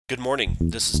Good morning.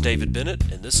 This is David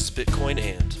Bennett, and this is Bitcoin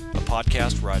and, a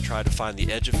podcast where I try to find the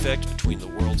edge effect between the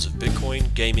worlds of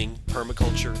Bitcoin, gaming,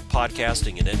 permaculture,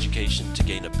 podcasting, and education to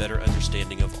gain a better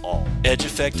understanding of all. Edge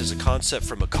effect is a concept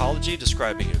from ecology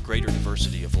describing a greater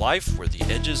diversity of life where the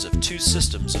edges of two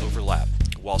systems overlap.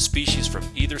 While species from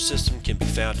either system can be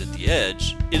found at the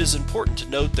edge, it is important to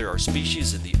note there are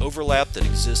species in the overlap that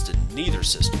exist in neither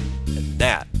system, and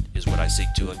that is what I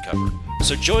seek to uncover.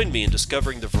 So join me in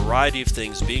discovering the variety of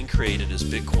things being created as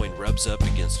Bitcoin rubs up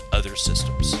against other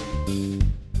systems.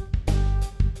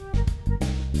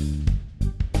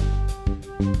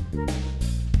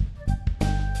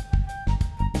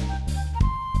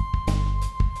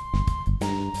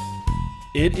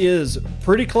 It is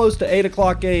pretty close to 8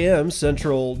 o'clock a.m.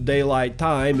 Central Daylight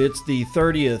Time. It's the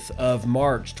 30th of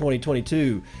March,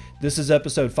 2022. This is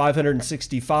episode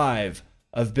 565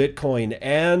 of Bitcoin,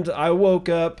 and I woke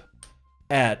up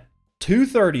at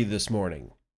 2:30 this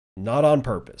morning. Not on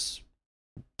purpose.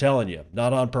 I'm telling you,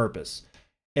 not on purpose.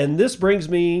 And this brings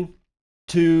me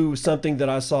to something that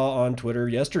I saw on Twitter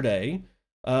yesterday,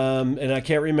 and I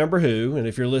can't remember who, and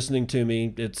if you're listening to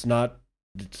me, it's nothing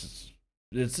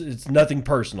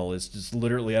personal. It's just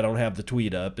literally I don't have the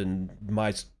tweet up, and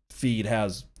my feed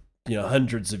has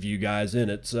hundreds of you guys in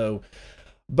it. So,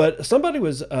 but somebody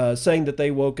was saying that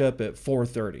they woke up at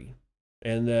 4:30,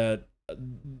 and that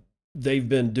they've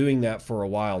been doing that for a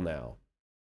while now.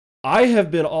 I have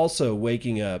been also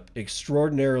waking up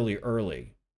extraordinarily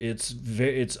early. It's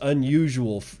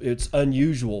unusual. It's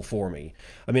unusual for me.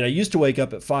 I mean, I used to wake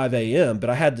up at 5 a.m., but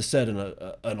I had to set an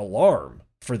alarm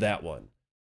for that one.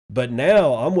 But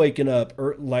now I'm waking up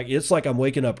it's like I'm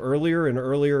waking up earlier and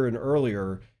earlier and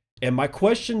earlier. And my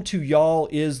question to y'all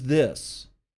is this: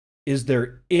 is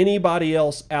there anybody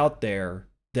else out there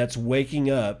that's waking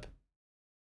up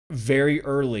very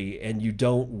early and you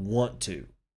don't want to?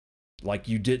 Like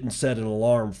you didn't set an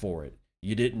alarm for it.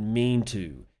 You didn't mean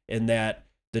to. And that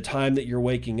the time that you're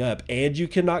waking up and you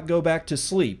cannot go back to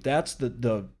sleep. That's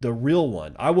the real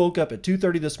one. I woke up at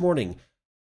 2:30 this morning,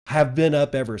 have been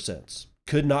up ever since.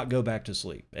 Could not go back to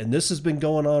sleep. And this has been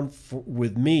going on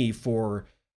with me for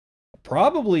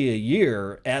probably a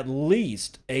year, at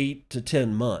least 8 to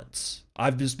 10 months.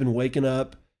 I've just been waking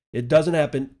up. It doesn't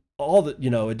happen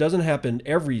it doesn't happen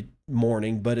every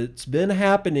morning, but it's been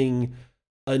happening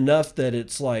enough that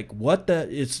it's like,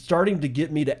 it's starting to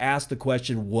get me to ask the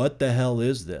question, what the hell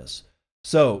is this?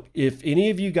 So if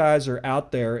any of you guys are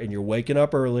out there and you're waking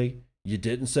up early, you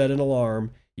didn't set an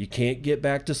alarm, you can't get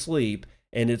back to sleep,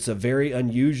 and it's a very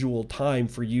unusual time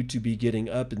for you to be getting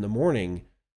up in the morning,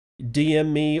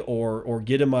 DM me or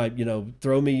get in my,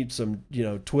 throw me some,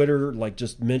 Twitter, like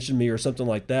just mention me or something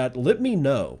like that. Let me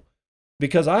know.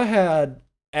 Because I had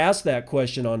asked that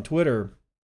question on Twitter,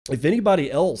 if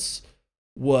anybody else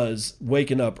was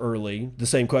waking up early, the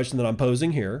same question that I'm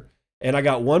posing here. And I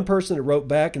got one person that wrote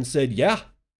back and said, yeah,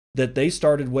 that they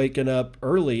started waking up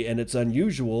early and it's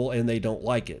unusual and they don't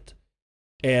like it.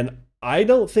 And I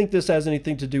don't think this has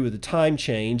anything to do with the time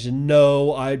change. And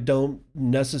no, I don't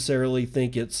necessarily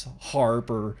think it's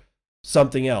HARP or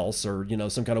something else or,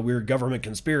 some kind of weird government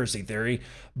conspiracy theory,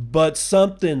 but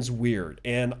something's weird.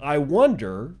 And I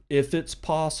wonder if it's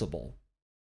possible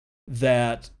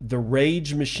that the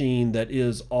rage machine that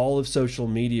is all of social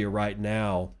media right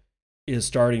now is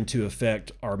starting to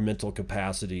affect our mental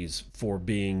capacities for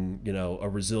being, a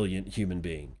resilient human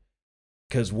being.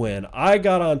 Because when I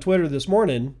got on Twitter this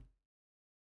morning,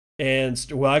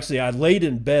 I laid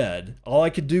in bed. All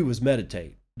I could do was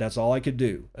meditate. That's all I could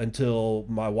do until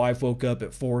my wife woke up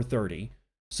at 4:30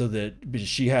 so that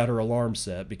she had her alarm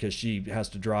set because she has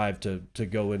to drive to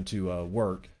go into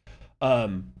work.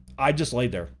 I just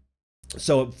laid there.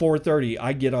 So at 4:30,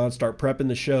 I get on, start prepping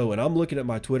the show, and I'm looking at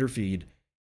my Twitter feed,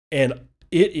 and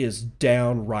it is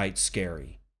downright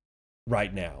scary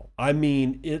right now. I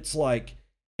mean, it's like,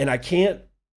 and I can't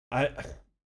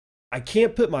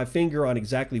put my finger on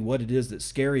exactly what it is that's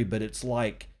scary, but it's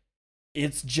like,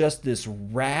 it's just this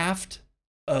raft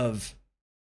of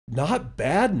not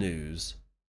bad news,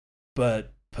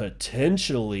 but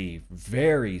potentially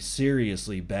very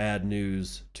seriously bad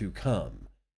news to come.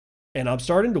 And I'm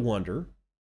starting to wonder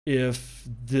if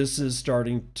this is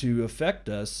starting to affect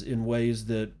us in ways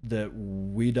that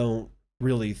we don't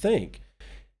really think.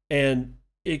 And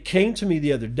it came to me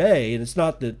the other day, and it's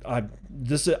not that I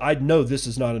know this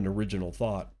is not an original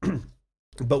thought,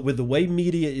 but with the way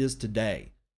media is today,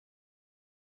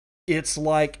 it's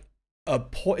like a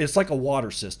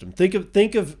water system.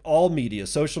 Think of all media,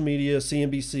 social media,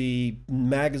 CNBC,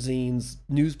 magazines,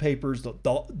 newspapers,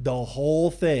 the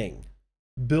whole thing,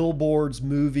 billboards,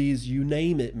 movies, you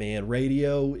name it, man,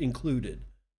 radio included.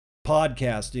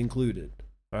 podcast included,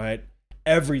 all right?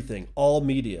 Everything, all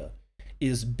media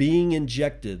is being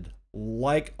injected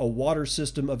like a water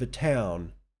system of a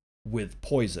town with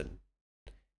poison.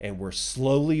 And we're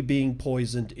slowly being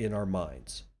poisoned in our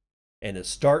minds. And it's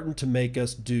starting to make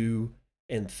us do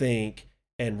and think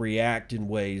and react in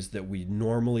ways that we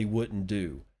normally wouldn't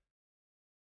do.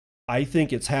 I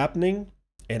think it's happening,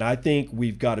 and I think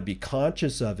we've got to be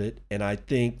conscious of it, and I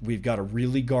think we've got to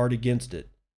really guard against it,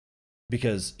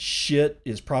 because shit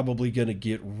is probably going to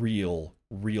get real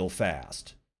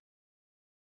fast.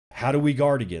 How do we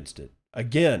guard against it?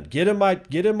 Again, get in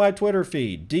my Twitter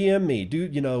feed, DM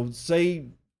me, say,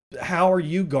 how are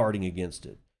you guarding against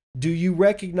it? Do you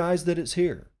recognize that it's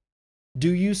here?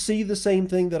 Do you see the same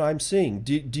thing that I'm seeing?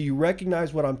 Do you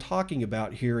recognize what I'm talking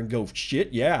about here and go,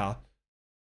 shit, yeah,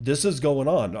 this is going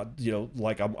on?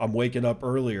 Like I'm waking up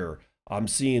earlier. I'm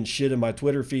seeing shit in my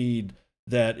Twitter feed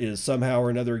that is somehow or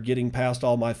another getting past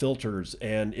all my filters.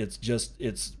 And it's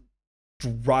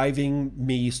driving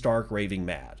me stark raving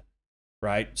mad.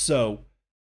 Right? So,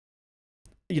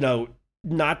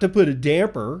 not to put a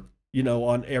damper,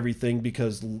 on everything,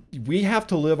 because we have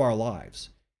to live our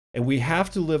lives. And we have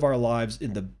to live our lives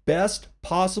in the best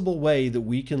possible way that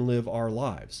we can live our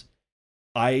lives.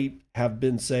 I have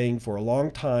been saying for a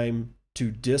long time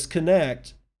to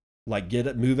disconnect, like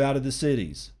move out of the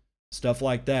cities, stuff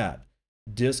like that.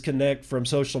 Disconnect from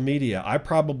social media. I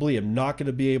probably am not going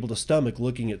to be able to stomach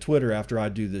looking at Twitter after I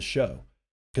do this show,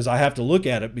 because I have to look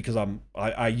at it because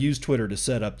I use Twitter to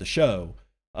set up the show.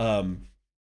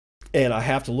 And I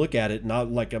have to look at it, not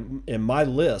like in my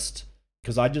list,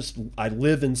 because I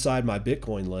live inside my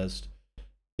Bitcoin list,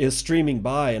 is streaming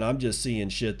by, and I'm just seeing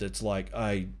shit that's like,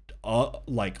 oi,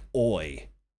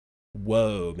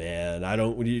 whoa, man, I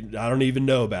don't even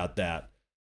know about that.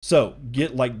 So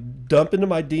dump into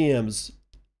my DMs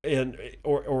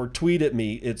or tweet at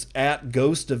me. It's at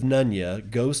Ghost of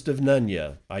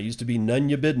Nunya. I used to be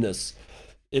Nunya Business,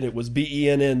 and it was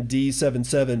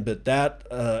BENND77, but that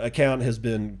account has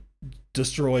been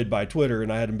destroyed by Twitter,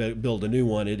 and I had to build a new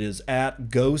one. It is at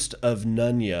Ghost of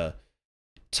Nunya.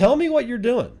 Tell me what you're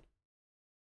doing.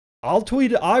 I'll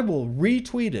tweet it. I will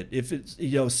retweet it. If it's,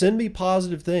 send me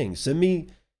positive things. Send me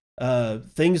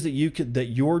things that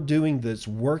you're doing that's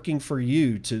working for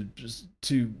you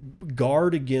to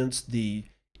guard against the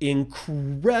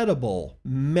incredible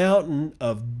mountain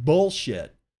of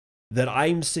bullshit that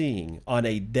I'm seeing on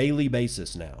a daily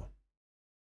basis now.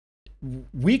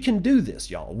 We can do this,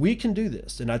 y'all. We can do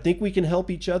this. And I think we can help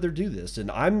each other do this.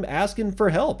 And I'm asking for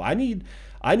help. I need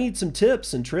some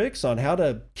tips and tricks on how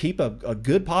to keep a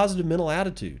good, positive mental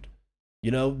attitude,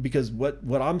 because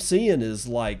what I'm seeing is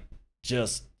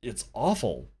it's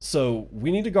awful. So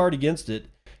we need to guard against it,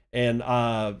 and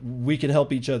we can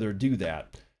help each other do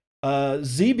that.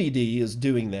 ZBD is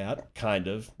doing that, kind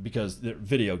of, because they're a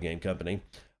video game company.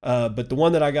 But the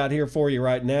one that I got here for you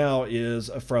right now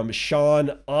is from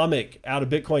Sean Amick out of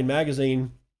Bitcoin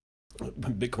Magazine.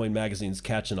 Bitcoin Magazine's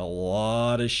catching a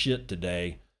lot of shit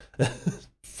today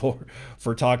for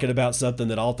talking about something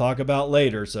that I'll talk about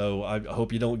later. So I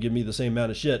hope you don't give me the same amount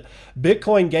of shit.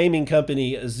 Bitcoin gaming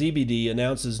company ZBD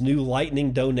announces new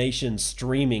Lightning donation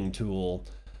streaming tool.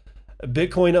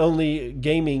 Bitcoin-only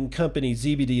gaming company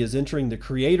ZBD is entering the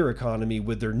creator economy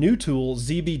with their new tool,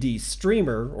 ZBD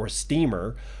Streamer, or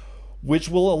Steamer, which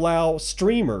will allow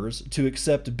streamers to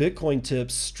accept Bitcoin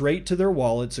tips straight to their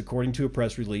wallets, according to a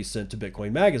press release sent to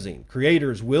Bitcoin Magazine.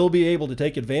 Creators will be able to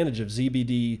take advantage of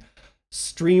ZBD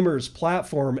Streamer's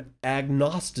platform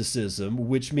agnosticism,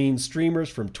 which means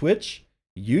streamers from Twitch,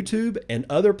 YouTube, and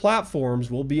other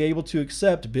platforms will be able to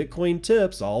accept Bitcoin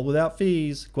tips, all without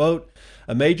fees. Quote,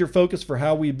 a major focus for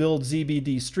how we build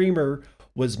ZBD Streamer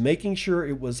was making sure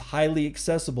it was highly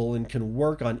accessible and can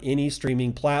work on any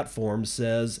streaming platform,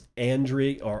 says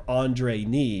Andre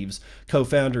Neves,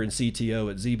 co-founder and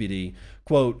CTO at ZBD.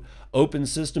 Quote, open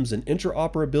systems and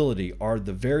interoperability are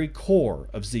the very core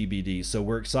of ZBD, so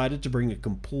we're excited to bring a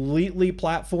completely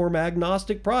platform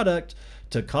agnostic product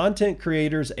to content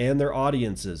creators and their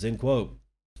audiences, end quote.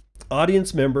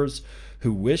 Audience members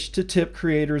who wish to tip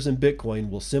creators in Bitcoin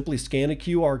will simply scan a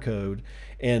QR code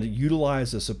and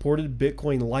utilize a supported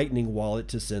Bitcoin Lightning wallet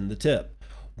to send the tip.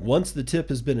 Once the tip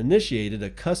has been initiated, a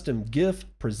custom GIF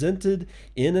presented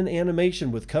in an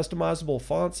animation with customizable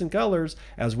fonts and colors,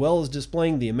 as well as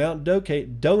displaying the amount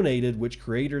donated, which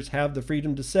creators have the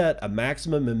freedom to set a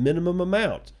maximum and minimum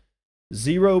amount.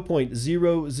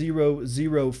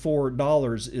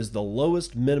 $0.0004 is the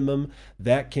lowest minimum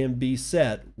that can be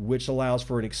set, which allows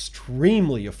for an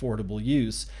extremely affordable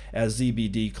use as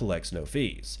ZBD collects no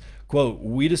fees. Quote,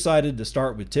 we decided to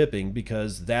start with tipping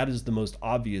because that is the most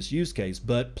obvious use case,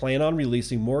 but plan on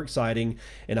releasing more exciting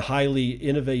and highly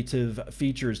innovative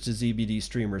features to ZBD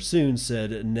Streamer soon,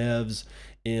 said Neves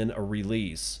in a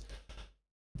release.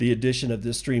 The addition of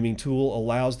this streaming tool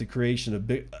allows the creation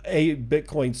of a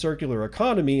Bitcoin circular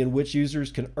economy in which users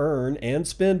can earn and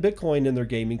spend Bitcoin in their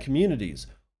gaming communities.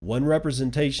 One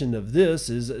representation of this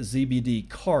is ZBD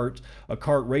Kart, a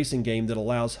kart racing game that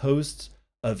allows hosts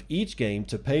of each game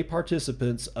to pay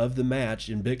participants of the match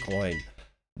in Bitcoin.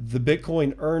 The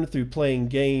Bitcoin earned through playing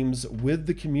games with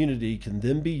the community can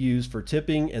then be used for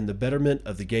tipping and the betterment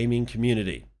of the gaming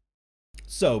community.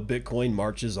 So Bitcoin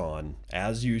marches on,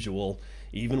 as usual,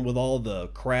 even with all the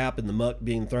crap and the muck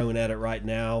being thrown at it right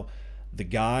now. The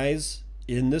guys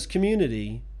in this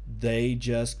community, they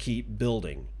just keep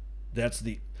building. That's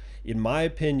in my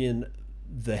opinion,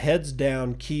 the heads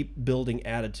down, keep building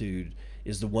attitude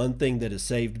is the one thing that has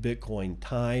saved Bitcoin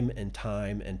time and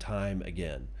time and time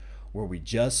again, where we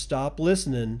just stop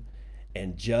listening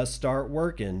and just start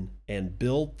working and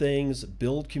build things,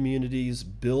 build communities,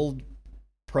 build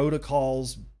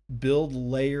protocols, build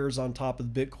layers on top of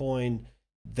Bitcoin.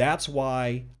 That's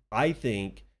why I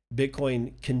think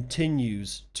Bitcoin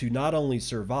continues to not only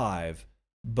survive,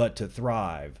 but to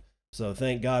thrive. So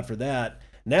thank God for that.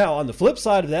 Now, on the flip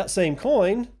side of that same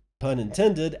coin, pun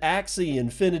intended, Axie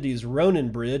Infinity's Ronin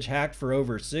Bridge hacked for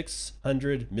over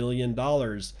 $600 million.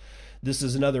 This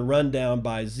is another rundown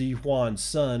by Zihuan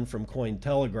Sun from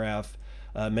Cointelegraph.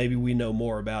 Maybe we know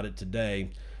more about it today.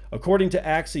 According to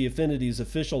Axie Infinity's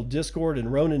official Discord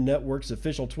and Ronin Network's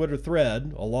official Twitter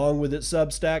thread, along with its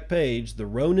Substack page, the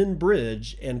Ronin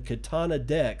Bridge and Katana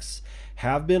Dex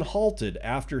have been halted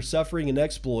after suffering an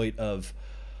exploit of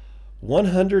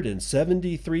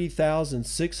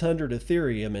 173,600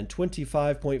 Ethereum and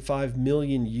 25.5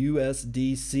 million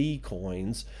USDC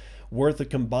coins, worth a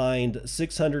combined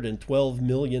 $612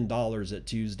 million at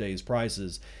Tuesday's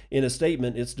prices. In a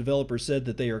statement, its developers said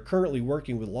that they are currently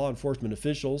working with law enforcement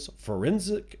officials,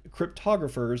 forensic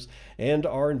cryptographers, and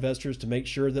our investors to make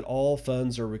sure that all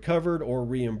funds are recovered or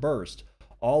reimbursed.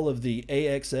 All of the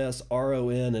AXS,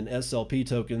 RON, and SLP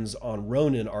tokens on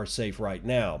Ronin are safe right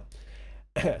now.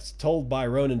 As told by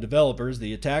Ronin developers,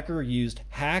 the attacker used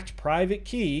hacked private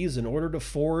keys in order to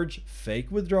forge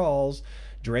fake withdrawals,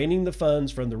 draining the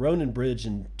funds from the Ronin Bridge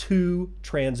in 2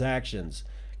 transactions.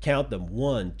 Count them,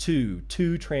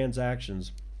 2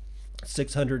 transactions.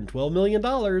 $612 million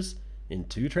in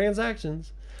 2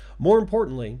 transactions. More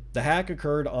importantly, the hack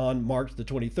occurred on March the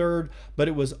 23rd, but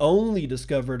it was only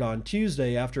discovered on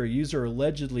Tuesday after a user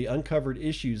allegedly uncovered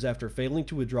issues after failing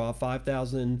to withdraw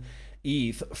 5,000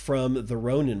 ETH from the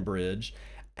Ronin Bridge.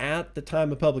 At the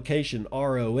time of publication,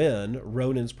 RON,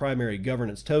 Ronin's primary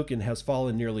governance token, has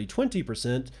fallen nearly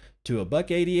 20% to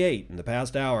 $1.88 in the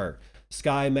past hour.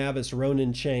 Sky Mavis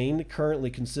Ronin chain currently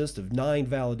consists of 9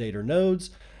 validator nodes,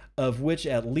 of which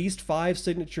at least 5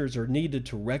 signatures are needed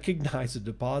to recognize a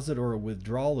deposit or a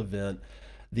withdrawal event.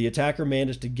 The attacker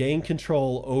managed to gain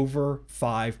control over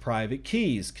 5 private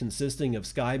keys, consisting of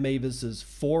Sky Mavis's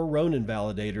 4 Ronin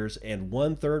validators and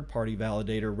 1 third-party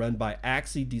validator run by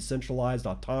Axie Decentralized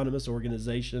Autonomous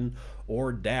Organization,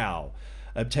 or DAO.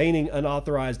 Obtaining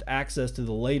unauthorized access to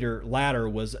the latter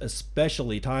was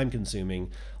especially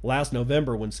time-consuming. Last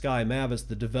November, when Sky Mavis,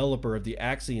 the developer of the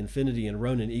Axie Infinity and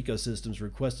Ronin ecosystems,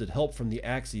 requested help from the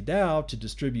Axie DAO to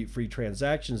distribute free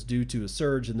transactions due to a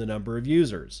surge in the number of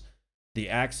users. The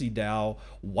Axie DAO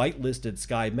whitelisted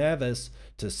Sky Mavis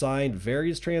to sign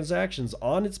various transactions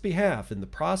on its behalf, and the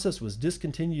process was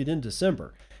discontinued in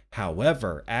December.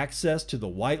 However, access to the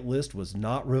whitelist was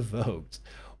not revoked.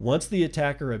 Once the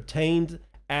attacker obtained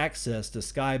access to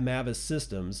Sky Mavis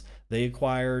systems, they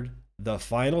acquired the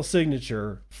final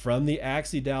signature from the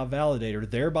Axie DAO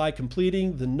validator, thereby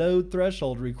completing the node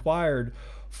threshold required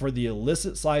for the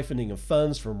illicit siphoning of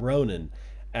funds from Ronin.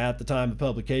 At the time of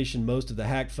publication, most of the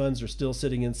hacked funds are still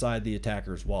sitting inside the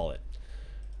attacker's wallet.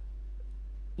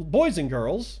 Boys and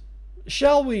girls,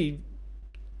 shall we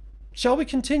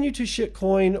continue to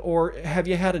shitcoin, or have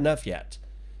you had enough yet?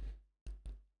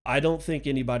 I don't think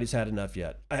anybody's had enough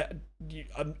yet.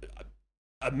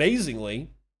 Amazingly,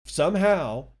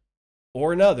 somehow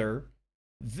or another,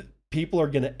 people are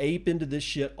going to ape into this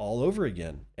shit all over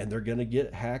again, and they're going to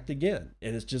get hacked again.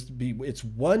 And it's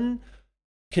one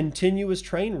continuous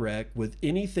train wreck with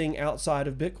anything outside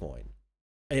of Bitcoin.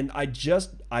 And I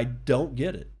don't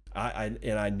get it.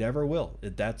 I never will.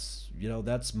 That's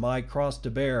my cross to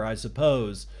bear, I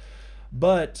suppose.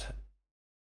 But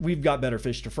we've got better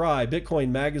fish to fry. Bitcoin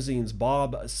Magazine's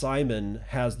Bob Simon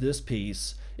has this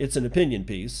piece. It's an opinion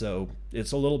piece, so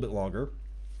it's a little bit longer.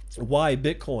 Why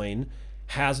Bitcoin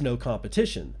has no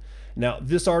competition. Now,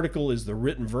 this article is the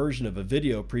written version of a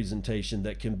video presentation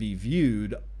that can be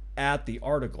viewed at the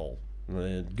article.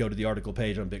 Go to the article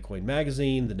page on Bitcoin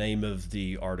Magazine. The name of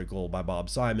the article by Bob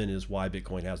Simon is Why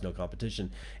Bitcoin Has No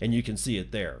Competition, and you can see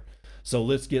it there. So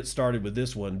let's get started with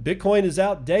this one. Bitcoin is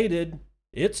outdated.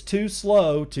 It's too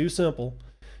slow, too simple.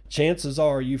 Chances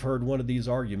are you've heard one of these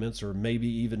arguments, or maybe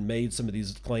even made some of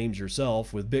these claims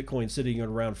yourself. With Bitcoin sitting at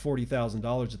around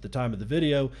 $40,000 at the time of the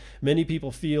video, many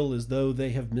people feel as though they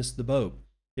have missed the boat.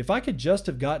 If I could just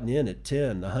have gotten in at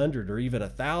 10, 100, or even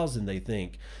 1,000, they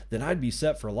think, then I'd be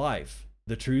set for life.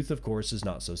 The truth, of course, is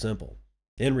not so simple.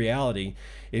 In reality,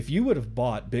 if you would have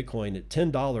bought Bitcoin at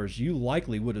 $10, you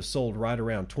likely would have sold right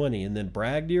around 20 and then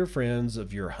bragged to your friends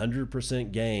of your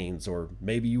 100% gains, or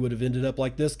maybe you would have ended up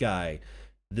like this guy.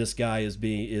 This guy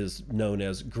is known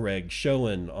as Greg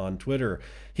Schoen on Twitter.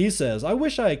 He says, I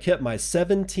wish I had kept my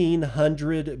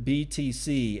 1,700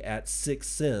 BTC at 6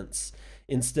 cents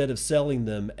instead of selling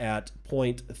them at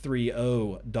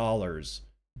 $0.30.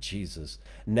 Jesus.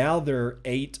 Now they're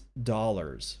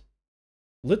 $8.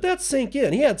 Let that sink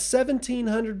in. He had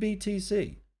 1,700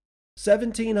 BTC.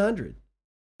 1,700.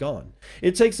 Gone.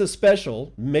 It takes a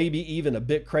special, maybe even a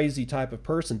bit crazy type of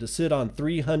person to sit on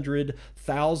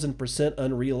 300,000%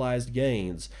 unrealized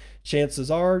gains.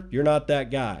 Chances are you're not that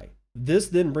guy. This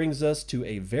then brings us to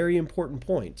a very important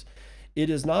point. It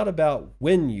is not about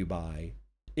when you buy,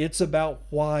 it's about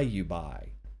why you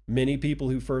buy. Many people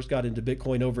who first got into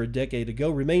Bitcoin over a decade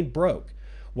ago remained broke,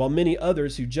 while many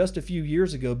others who just a few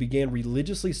years ago began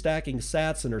religiously stacking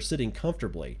sats and are sitting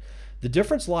comfortably. The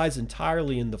difference lies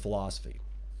entirely in the philosophy.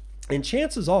 And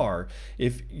chances are,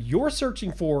 if you're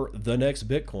searching for the next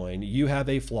Bitcoin, you have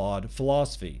a flawed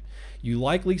philosophy. You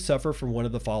likely suffer from one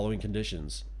of the following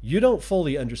conditions. You don't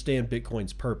fully understand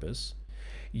Bitcoin's purpose,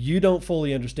 you don't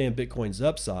fully understand Bitcoin's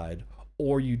upside,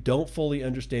 or you don't fully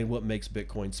understand what makes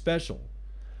Bitcoin special.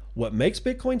 What makes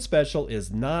Bitcoin special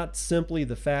is not simply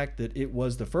the fact that it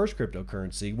was the first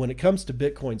cryptocurrency. When it comes to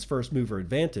Bitcoin's first mover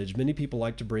advantage, many people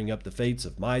like to bring up the fates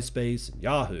of MySpace and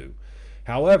Yahoo.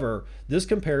 However, this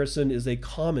comparison is a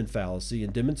common fallacy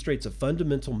and demonstrates a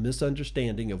fundamental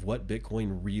misunderstanding of what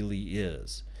Bitcoin really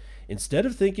is. Instead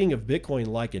of thinking of Bitcoin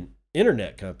like an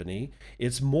internet company,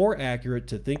 it's more accurate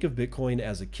to think of Bitcoin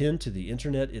as akin to the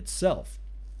internet itself.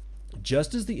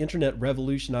 Just as the internet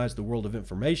revolutionized the world of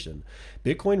information,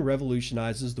 Bitcoin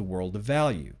revolutionizes the world of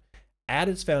value. At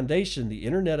its foundation, the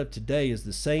internet of today is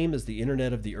the same as the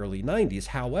internet of the early 90s.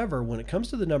 However, when it comes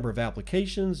to the number of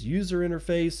applications, user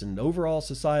interface, and overall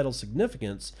societal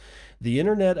significance, the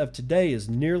internet of today is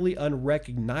nearly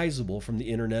unrecognizable from the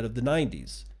internet of the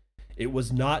 90s. It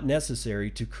was not necessary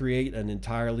to create an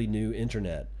entirely new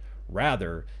internet.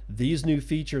 Rather, these new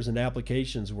features and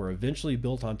applications were eventually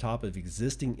built on top of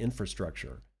existing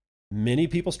infrastructure. Many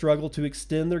people struggle to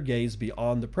extend their gaze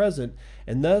beyond the present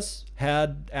and thus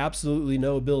had absolutely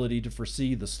no ability to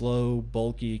foresee the slow,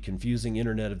 bulky, confusing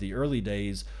internet of the early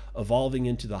days evolving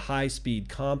into the high-speed,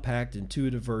 compact,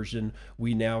 intuitive version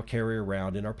we now carry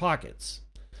around in our pockets.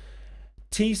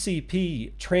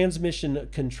 TCP, Transmission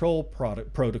Control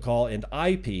Protocol, and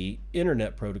IP,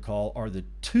 Internet Protocol, are the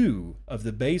two of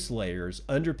the base layers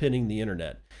underpinning the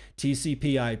Internet.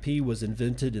 TCP/IP was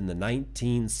invented in the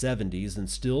 1970s and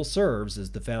still serves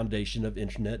as the foundation of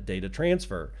Internet data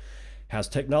transfer. Has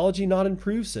technology not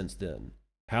improved since then?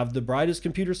 Have the brightest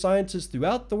computer scientists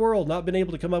throughout the world not been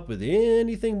able to come up with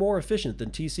anything more efficient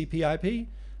than TCP/IP?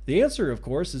 The answer, of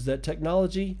course, is that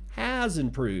technology has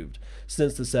improved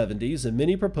since the 70s, and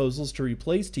many proposals to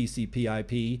replace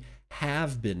TCP/IP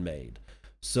have been made.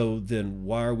 So then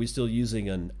why are we still using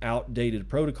an outdated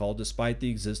protocol despite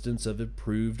the existence of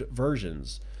improved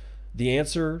versions? The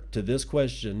answer to this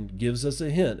question gives us a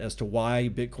hint as to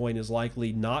why Bitcoin is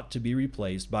likely not to be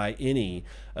replaced by any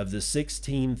of the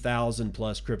 16,000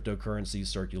 plus cryptocurrencies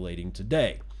circulating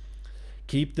today.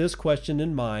 Keep this question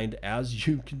in mind as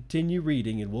you continue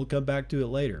reading, and we'll come back to it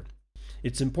later.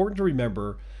 It's important to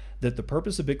remember that the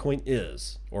purpose of Bitcoin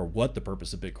is, or what the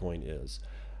purpose of Bitcoin is.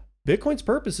 Bitcoin's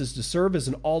purpose is to serve as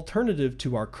an alternative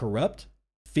to our corrupt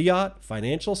fiat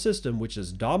financial system, which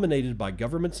is dominated by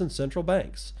governments and central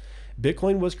banks.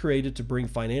 Bitcoin was created to bring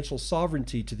financial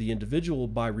sovereignty to the individual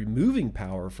by removing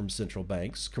power from central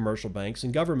banks, commercial banks,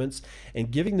 and governments,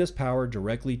 and giving this power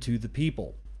directly to the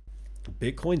people.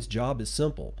 Bitcoin's job is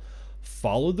simple.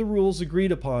 Follow the rules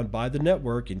agreed upon by the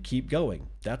network and keep going.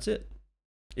 That's it.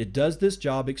 It does this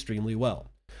job extremely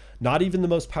well. Not even the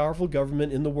most powerful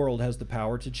government in the world has the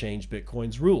power to change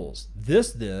Bitcoin's rules.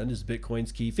 This, then, is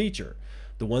Bitcoin's key feature,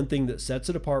 the one thing that sets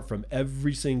it apart from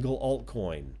every single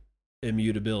altcoin: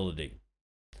 immutability.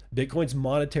 Bitcoin's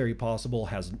monetary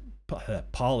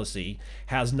policy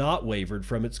has not wavered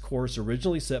from its course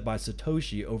originally set by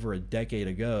Satoshi over a decade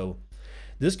ago.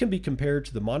 This can be compared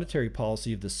to the monetary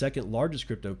policy of the second largest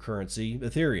cryptocurrency,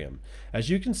 Ethereum. As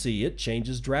you can see, it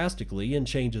changes drastically and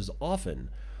changes often.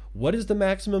 What is the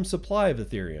maximum supply of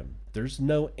Ethereum? There's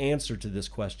no answer to this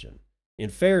question. In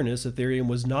fairness, Ethereum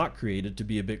was not created to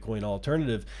be a Bitcoin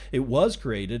alternative. It was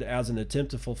created as an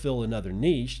attempt to fulfill another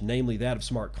niche, namely that of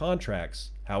smart contracts.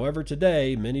 However,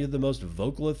 today, many of the most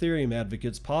vocal Ethereum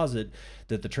advocates posit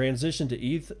that the transition to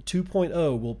ETH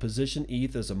 2.0 will position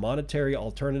ETH as a monetary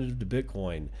alternative to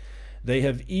Bitcoin. They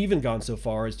have even gone so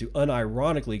far as to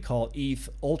unironically call ETH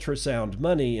ultrasound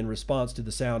money in response to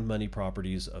the sound money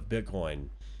properties of Bitcoin.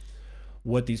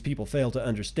 What these people fail to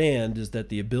understand is that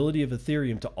the ability of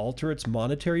Ethereum to alter its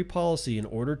monetary policy in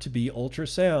order to be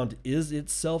ultrasound is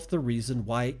itself the reason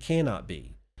why it cannot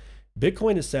be.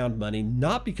 Bitcoin is sound money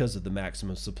not because of the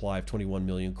maximum supply of 21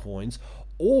 million coins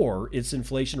or its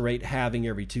inflation rate halving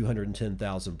every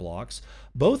 210,000 blocks.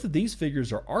 Both of these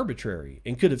figures are arbitrary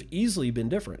and could have easily been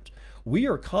different. We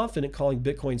are confident calling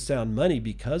Bitcoin sound money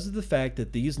because of the fact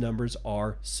that these numbers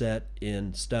are set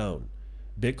in stone.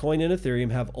 Bitcoin and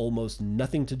Ethereum have almost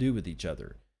nothing to do with each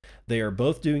other. They are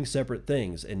both doing separate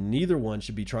things, and neither one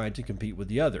should be trying to compete with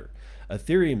the other.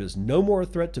 Ethereum is no more a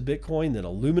threat to Bitcoin than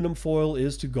aluminum foil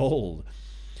is to gold.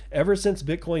 Ever since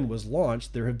Bitcoin was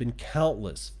launched, there have been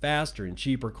countless faster and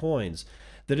cheaper coins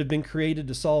that have been created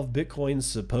to solve Bitcoin's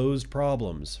supposed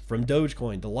problems. From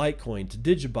Dogecoin to Litecoin to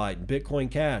Digibyte and Bitcoin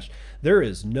Cash, there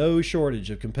is no shortage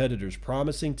of competitors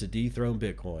promising to dethrone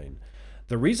Bitcoin.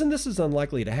 The reason this is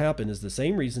unlikely to happen is the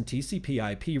same reason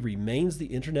TCP/IP remains the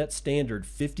internet standard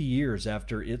 50 years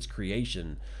after its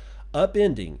creation.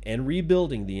 Upending and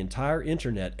rebuilding the entire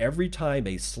internet every time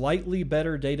a slightly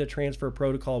better data transfer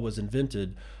protocol was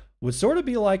invented would sort of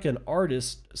be like an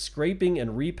artist scraping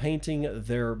and repainting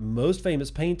their most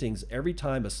famous paintings every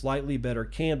time a slightly better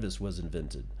canvas was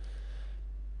invented.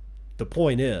 The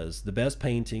point is, the best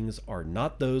paintings are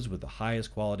not those with the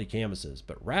highest quality canvases,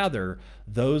 but rather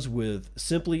those with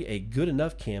simply a good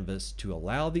enough canvas to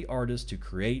allow the artist to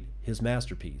create his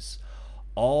masterpiece.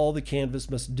 All the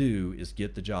canvas must do is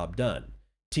get the job done.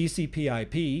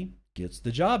 TCP/IP gets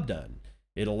the job done.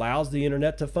 It allows the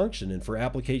internet to function and for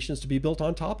applications to be built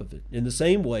on top of it. In the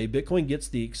same way, Bitcoin gets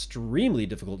the extremely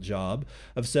difficult job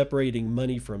of separating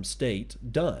money from state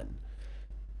done.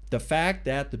 The fact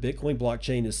that the Bitcoin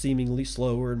blockchain is seemingly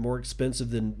slower and more expensive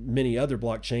than many other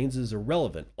blockchains is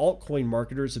irrelevant. Altcoin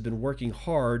marketers have been working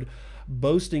hard,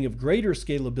 boasting of greater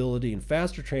scalability and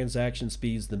faster transaction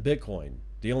speeds than Bitcoin.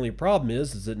 The only problem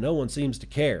is that no one seems to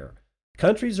care.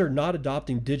 Countries are not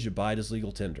adopting Digibyte as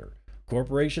legal tender.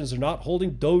 Corporations are not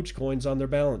holding Dogecoins on their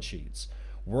balance sheets.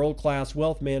 World-class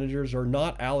wealth managers are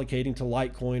not allocating to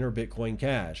Litecoin or Bitcoin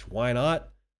Cash. Why not?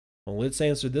 Well, let's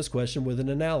answer this question with an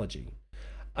analogy.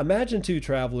 Imagine two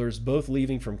travelers both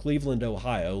leaving from Cleveland,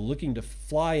 Ohio, looking to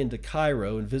fly into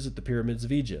Cairo and visit the pyramids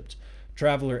of Egypt.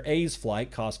 Traveler A's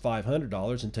flight costs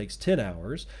 $500 and takes 10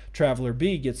 hours. Traveler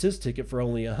B gets his ticket for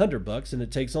only $100 and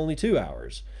it takes only 2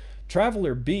 hours.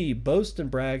 Traveler B boasts and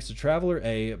brags to Traveler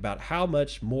A about how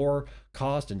much more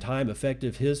cost and time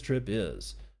effective his trip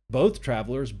is. Both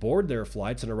travelers board their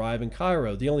flights and arrive in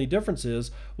Cairo. The only difference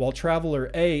is, while Traveler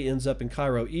A ends up in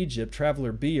Cairo, Egypt,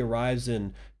 Traveler B arrives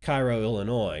in Cairo,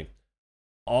 Illinois.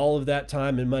 All of that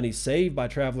time and money saved by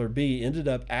Traveler B ended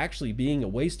up actually being a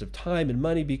waste of time and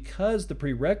money because the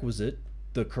prerequisite,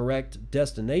 the correct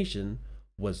destination,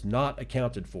 was not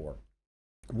accounted for.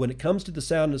 When it comes to the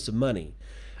soundness of money,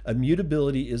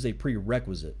 immutability is a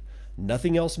prerequisite.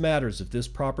 Nothing else matters if this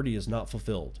property is not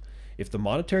fulfilled. If the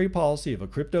monetary policy of a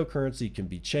cryptocurrency can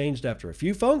be changed after a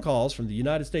few phone calls from the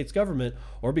United States government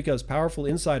or because powerful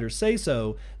insiders say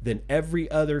so, then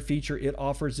every other feature it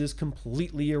offers is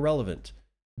completely irrelevant.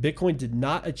 Bitcoin did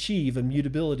not achieve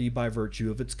immutability by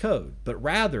virtue of its code, but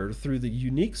rather through the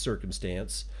unique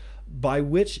circumstance by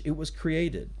which it was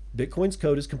created. Bitcoin's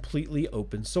code is completely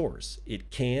open source.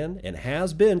 It can and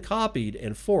has been copied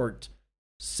and forked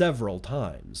several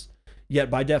times. Yet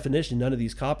by definition, none of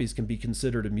these copies can be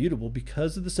considered immutable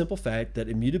because of the simple fact that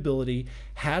immutability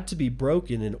had to be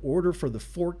broken in order for the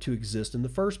fork to exist in the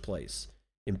first place.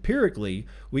 Empirically,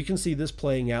 we can see this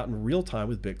playing out in real time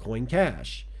with Bitcoin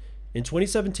Cash. In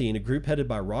 2017, a group headed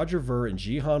by Roger Ver and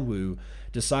Jihan Wu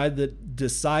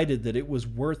decided that it was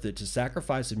worth it to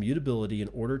sacrifice immutability in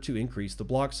order to increase the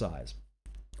block size.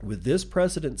 With this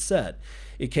precedent set,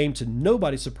 it came to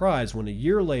nobody's surprise when a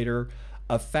year later,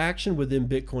 a faction within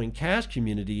Bitcoin Cash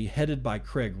community headed by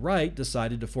Craig Wright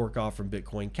decided to fork off from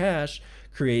Bitcoin Cash,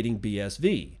 creating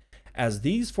BSV. As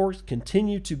these forks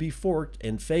continue to be forked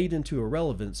and fade into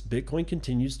irrelevance, Bitcoin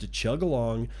continues to chug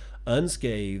along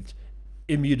unscathed,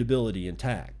 immutability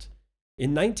intact.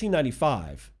 In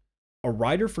 1995, a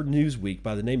writer for Newsweek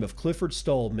by the name of Clifford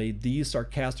Stoll made these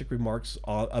sarcastic remarks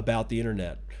about the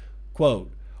internet.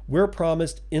 Quote, "We're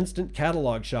promised instant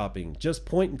catalog shopping. Just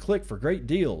point and click for great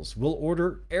deals. We'll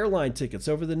order airline tickets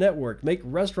over the network, make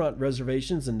restaurant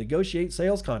reservations, and negotiate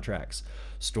sales contracts.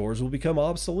 Stores will become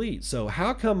obsolete. So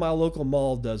how come my local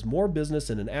mall does more business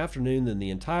in an afternoon than the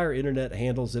entire internet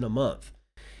handles in a month?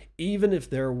 Even if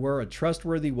there were a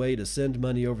trustworthy way to send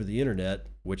money over the internet,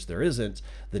 which there isn't,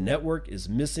 the network is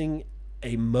missing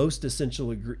a most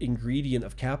essential ingredient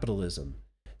of capitalism: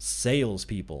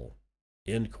 salespeople."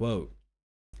 End quote.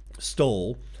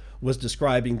 Stoll was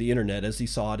describing the internet as he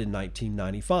saw it in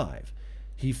 1995.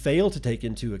 He failed to take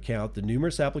into account the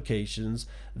numerous applications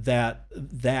that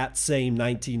same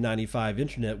 1995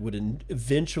 internet would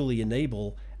eventually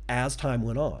enable as time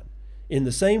went on. In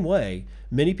the same way,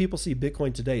 many people see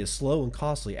Bitcoin today as slow and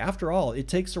costly. After all, it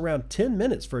takes around 10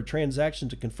 minutes for a transaction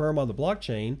to confirm on the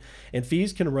blockchain, and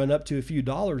fees can run up to a few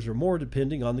dollars or more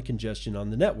depending on the congestion on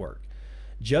the network.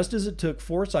 Just as it took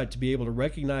foresight to be able to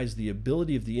recognize the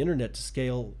ability of the internet to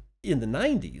scale in the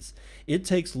 90s, it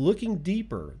takes looking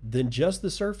deeper than just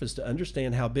the surface to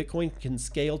understand how Bitcoin can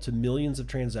scale to millions of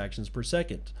transactions per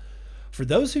second. For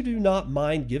those who do not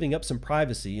mind giving up some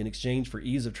privacy in exchange for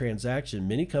ease of transaction,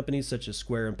 many companies such as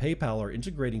Square and PayPal are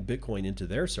integrating Bitcoin into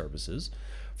their services.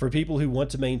 For people who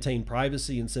want to maintain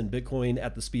privacy and send Bitcoin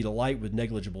at the speed of light with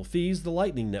negligible fees, the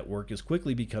Lightning Network is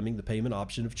quickly becoming the payment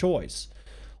option of choice.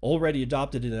 Already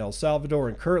adopted in El Salvador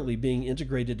and currently being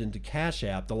integrated into Cash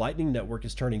App, the Lightning Network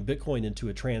is turning Bitcoin into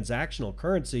a transactional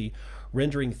currency,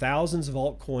 rendering thousands of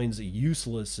altcoins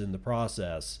useless in the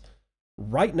process.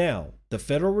 Right now, the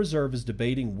Federal Reserve is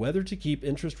debating whether to keep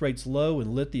interest rates low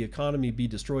and let the economy be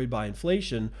destroyed by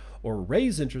inflation, or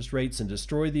raise interest rates and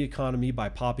destroy the economy by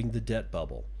popping the debt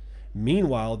bubble.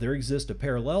 Meanwhile, there exists a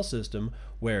parallel system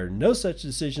where no such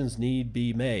decisions need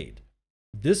be made.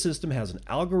 This system has an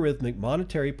algorithmic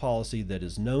monetary policy that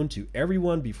is known to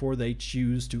everyone before they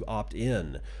choose to opt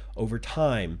in. Over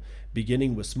time,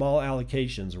 beginning with small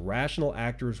allocations, rational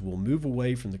actors will move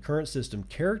away from the current system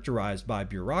characterized by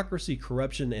bureaucracy,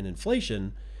 corruption, and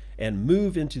inflation, and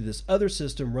move into this other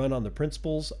system run on the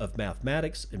principles of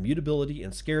mathematics, immutability,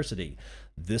 and scarcity.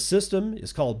 This system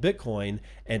is called Bitcoin,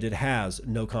 and it has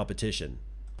no competition.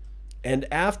 And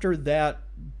after that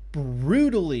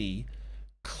brutally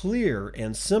clear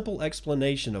and simple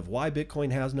explanation of why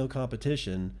Bitcoin has no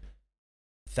competition,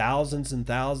 thousands and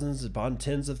thousands upon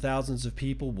tens of thousands of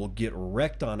people will get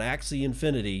wrecked on Axie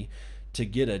Infinity to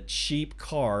get a cheap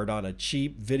card on a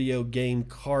cheap video game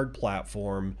card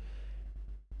platform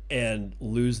and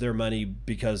lose their money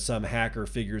because some hacker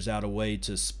figures out a way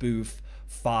to spoof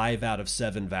 5 out of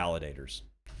 7 validators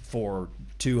for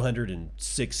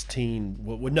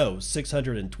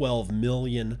 $612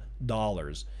 million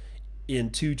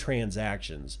in 2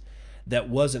 transactions that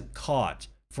wasn't caught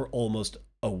for almost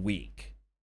a week.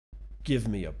 Give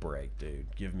me a break,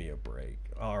 dude. Give me a break.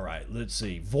 All right, let's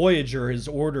see. Voyager is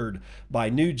ordered by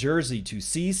New Jersey to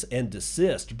cease and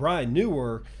desist. Brian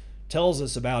Newer tells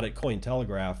us about it,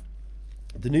 Cointelegraph.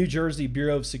 The New Jersey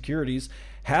Bureau of Securities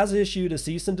has issued a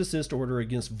cease and desist order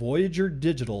against Voyager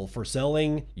Digital for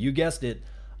selling, you guessed it,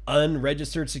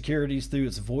 unregistered securities through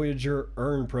its Voyager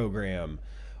Earn program.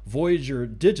 Voyager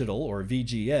Digital, or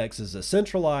VGX, is a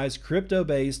centralized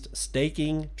crypto-based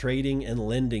staking, trading, and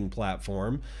lending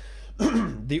platform.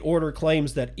 The order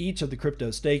claims that each of the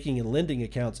crypto staking and lending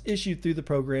accounts issued through the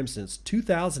program since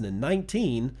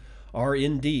 2019 are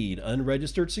indeed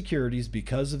unregistered securities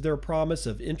because of their promise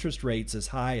of interest rates as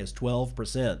high as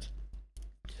 12%.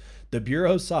 The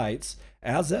Bureau cites,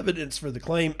 as evidence for the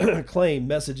claim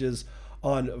messages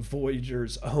on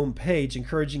Voyager's homepage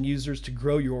encouraging users to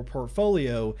grow your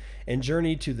portfolio and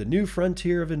journey to the new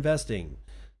frontier of investing.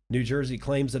 New Jersey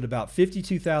claims that about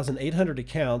 52,800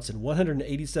 accounts and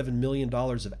 $187 million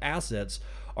of assets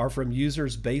are from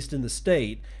users based in the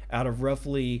state out of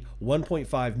roughly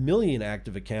 1.5 million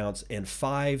active accounts and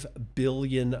 $5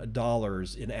 billion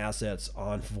in assets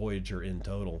on Voyager in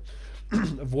total.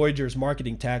 Voyager's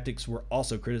marketing tactics were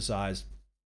also criticized,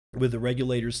 with the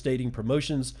regulators stating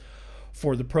promotions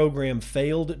for the program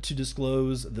failed to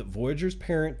disclose that Voyager's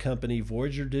parent company,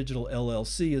 Voyager Digital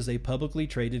LLC, is a publicly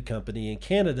traded company in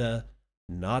Canada,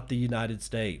 not the United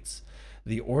States.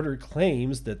 The order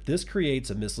claims that this creates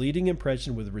a misleading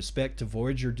impression with respect to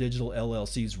Voyager Digital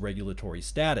LLC's regulatory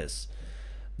status.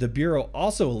 The Bureau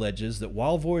also alleges that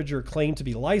while Voyager claimed to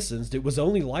be licensed, it was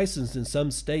only licensed in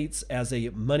some states as a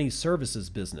money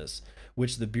services business,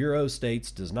 which the Bureau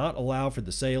states does not allow for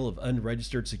the sale of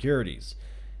unregistered securities.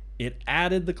 It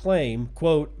added the claim,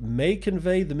 quote, may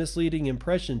convey the misleading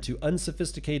impression to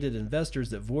unsophisticated investors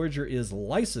that Voyager is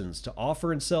licensed to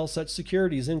offer and sell such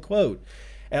securities, end quote.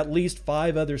 At least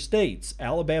 5 other states,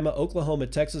 Alabama, Oklahoma,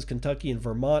 Texas, Kentucky, and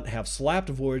Vermont, have slapped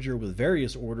Voyager with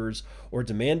various orders or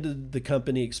demanded the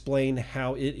company explain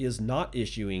how it is not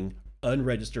issuing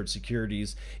unregistered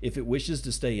securities if it wishes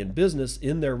to stay in business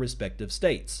in their respective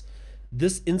states.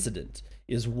 This incident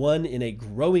is one in a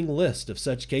growing list of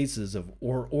such cases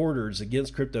or orders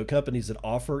against crypto companies that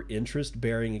offer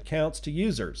interest-bearing accounts to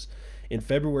users. In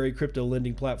February, crypto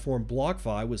lending platform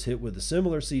BlockFi was hit with a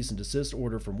similar cease and desist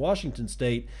order from Washington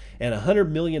State and a $100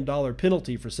 million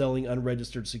penalty for selling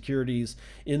unregistered securities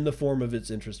in the form of its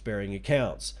interest-bearing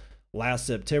accounts. Last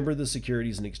September, the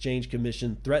Securities and Exchange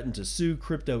Commission threatened to sue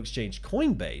crypto exchange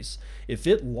Coinbase if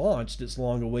it launched its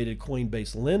long-awaited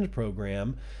Coinbase Lend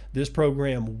program. This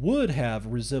program would have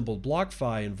resembled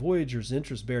BlockFi and Voyager's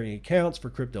interest-bearing accounts for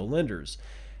crypto lenders.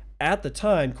 At the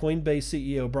time, Coinbase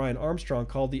CEO Brian Armstrong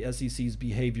called the SEC's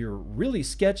behavior really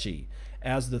sketchy,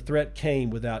 as the threat came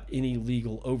without any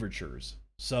legal overtures.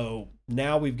 So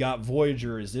now we've got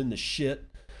Voyager is in the shit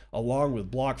along with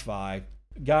BlockFi.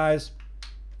 Guys,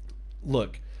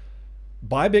 look,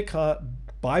 buy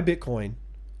Bitcoin,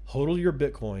 hodl your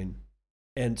Bitcoin,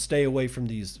 and stay away from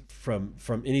these from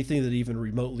anything that even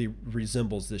remotely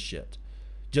resembles this shit.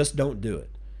 Just don't do it.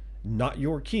 Not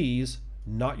your keys,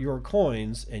 not your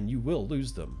coins, and you will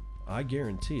lose them. I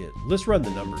guarantee it. Let's run the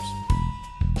numbers.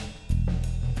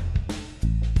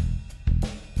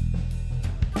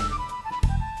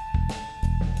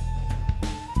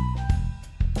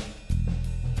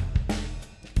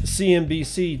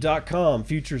 CNBC.com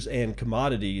futures and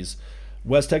commodities.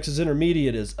 West Texas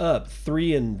Intermediate is up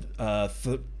 3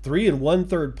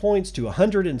 1/3 points to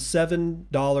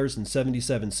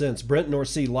 $107.77. Brent North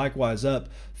Sea likewise up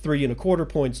 3 1/4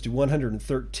 points to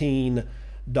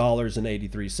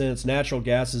 $113.83. Natural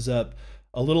gas is up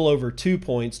a little over 2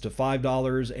 points to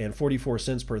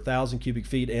 $5.44 per thousand cubic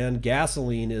feet, and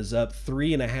gasoline is up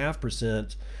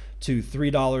 3.5% to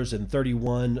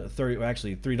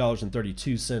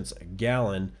 $3.32 a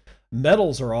gallon.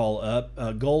 Metals are all up.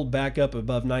 Gold back up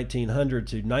above $1,900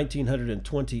 to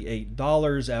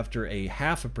 $1,928 after a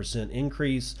 0.5%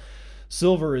 increase.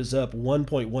 Silver is up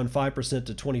 1.15%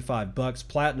 to $25.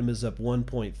 Platinum is up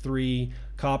 1.3.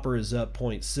 Copper is up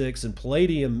 0.6, and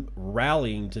palladium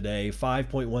rallying today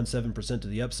 5.17% to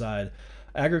the upside.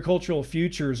 Agricultural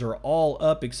futures are all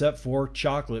up except for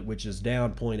chocolate, which is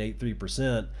down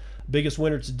 0.83%. Biggest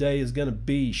winner today is going to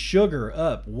be sugar,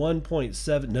 up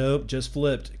 1.7. Nope, just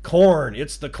flipped. Corn.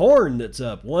 It's the corn that's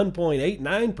up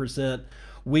 1.89%.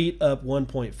 Wheat up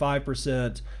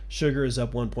 1.5%. Sugar is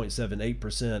up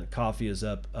 1.78%. Coffee is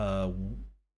up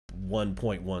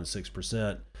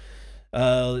 1.16%.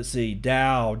 Let's see.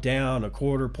 Dow down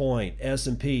 1/4 point.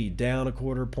 S&P down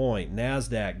 1/4 point.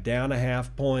 NASDAQ down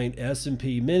 1/2 point.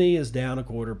 S&P Mini is down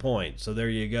 1/4 point. So there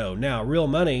you go. Now, real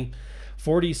money.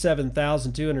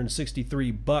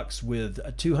 $47,263 with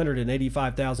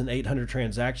 285,800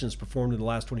 transactions performed in the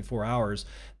last 24 hours.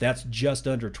 That's just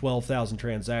under 12,000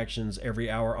 transactions every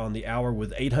hour on the hour,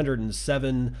 with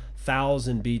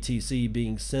 807,000 BTC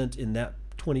being sent in that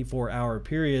 24-hour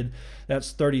period.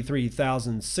 That's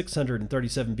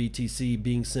 33,637 BTC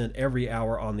being sent every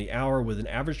hour on the hour, with an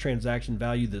average transaction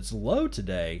value that's low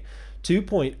today,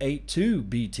 2.82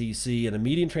 BTC, and a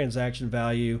median transaction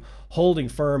value holding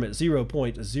firm at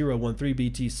 0.013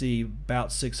 BTC,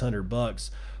 about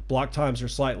 $600. Block times are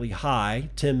slightly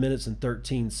high, 10 minutes and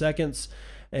 13 seconds,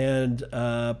 and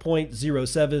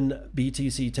 0.07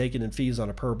 BTC taken in fees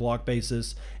on a per block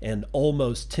basis, and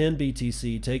almost 10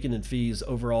 BTC taken in fees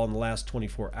overall in the last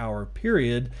 24-hour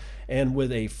period. And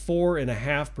with a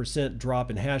 4.5% drop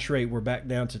in hash rate, we're back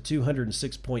down to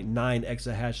 206.9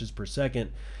 exahashes per second.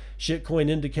 Shitcoin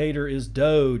indicator is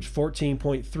Doge,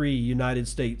 14.3 United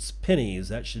States pennies.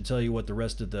 That should tell you what the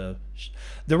rest of the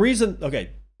reason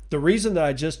that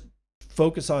I just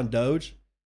focus on Doge,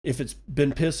 if it's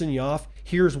been pissing you off,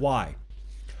 here's why.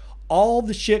 All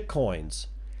the shitcoins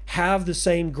have the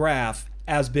same graph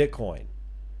as Bitcoin.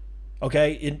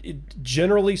 Okay,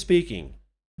 generally speaking,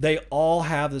 they all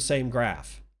have the same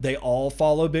graph. They all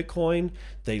follow Bitcoin.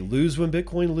 They lose when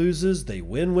Bitcoin loses. They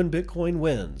win when Bitcoin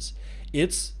wins.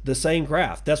 It's the same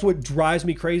graph. That's what drives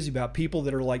me crazy about people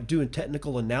that are like doing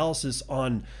technical analysis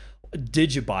on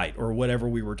Digibyte or whatever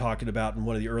we were talking about in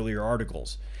one of the earlier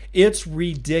articles. It's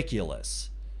ridiculous.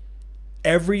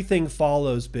 Everything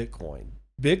follows Bitcoin.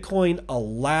 Bitcoin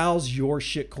allows your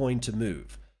shitcoin to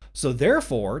move. So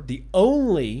therefore, the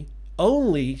only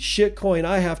shitcoin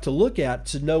I have to look at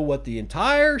to know what the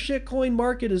entire shitcoin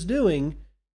market is doing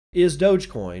is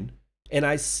Dogecoin. And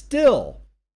I still,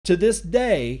 to this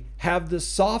day, have the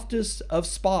softest of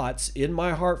spots in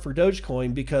my heart for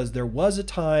Dogecoin, because there was a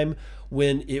time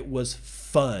when it was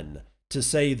fun to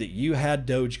say that you had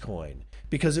Dogecoin,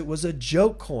 because it was a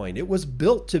joke coin. It was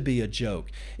built to be a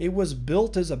joke. It was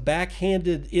built as a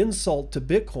backhanded insult to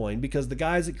Bitcoin, because the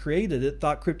guys that created it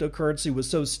thought cryptocurrency was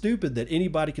so stupid that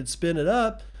anybody could spin it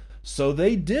up. So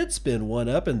they did spin one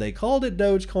up and they called it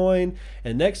Dogecoin.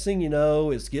 And next thing you know,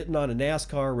 it's getting on a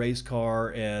NASCAR race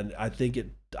car. And I think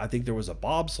there was a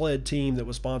bobsled team that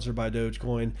was sponsored by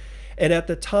Dogecoin. And at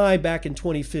the time, back in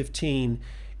 2015,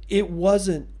 it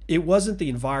wasn't the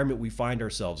environment we find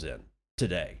ourselves in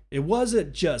today. It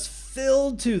wasn't just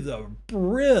filled to the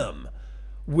brim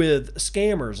with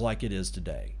scammers like it is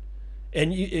today.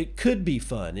 And it could be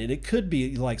fun, and it could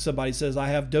be like somebody says, I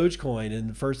have Dogecoin, and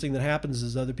the first thing that happens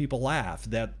is other people laugh.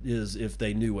 That is if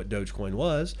they knew what Dogecoin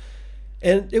was.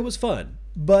 And it was fun,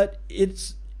 but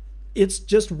it's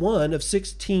just one of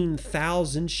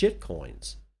 16,000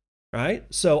 shitcoins, right?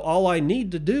 So all I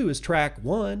need to do is track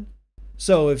one.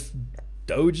 So if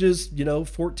Doge is,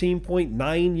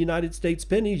 14.9 United States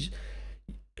pennies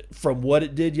from what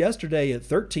it did yesterday at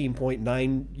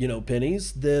 13.9,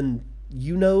 pennies, then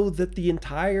you know that the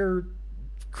entire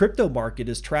crypto market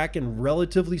is tracking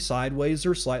relatively sideways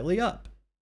or slightly up.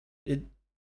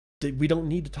 We don't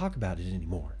need to talk about it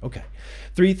anymore. Okay.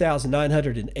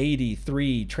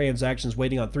 3,983 transactions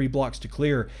waiting on 3 blocks to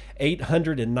clear.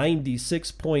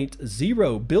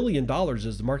 $896.0 billion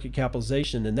is the market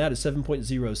capitalization, and that is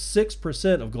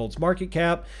 7.06% of gold's market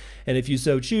cap. And if you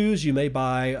so choose, you may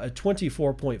buy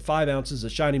 24.5 ounces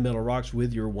of shiny metal rocks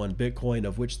with your 1 Bitcoin,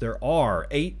 of which there are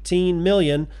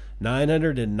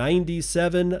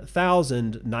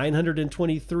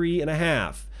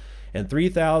 18,997,923.5. And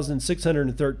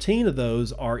 3,613 of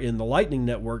those are in the Lightning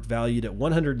Network, valued at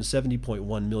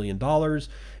 $170.1 million,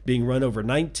 being run over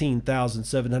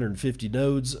 19,750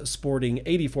 nodes, sporting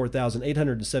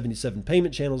 84,877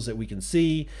 payment channels that we can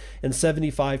see, and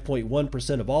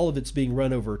 75.1% of all of it's being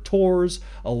run over Tors,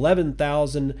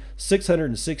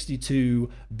 11,662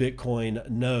 Bitcoin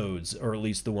nodes, or at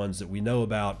least the ones that we know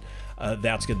about.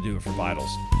 That's going to do it for Vitals.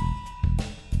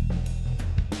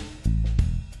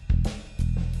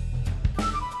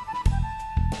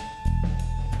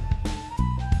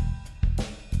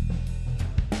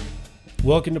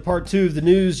 Welcome to part 2 of the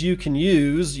news you can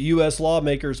use. U.S.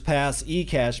 lawmakers pass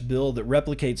e-cash bill that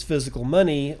replicates physical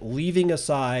money, leaving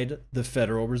aside the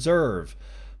Federal Reserve.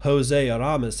 Jose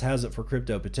Aramis has it for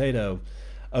Crypto Potato.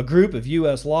 A group of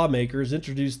U.S. lawmakers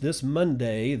introduced this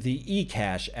Monday the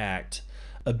eCash Act,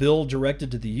 a bill directed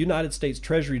to the United States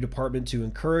Treasury Department to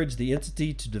encourage the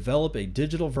entity to develop a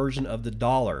digital version of the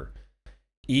dollar.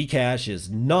 eCash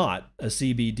is not a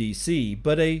CBDC,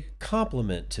 but a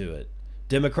complement to it.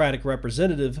 Democratic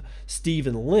Representative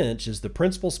Stephen Lynch is the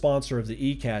principal sponsor of the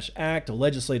eCash Act, a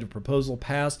legislative proposal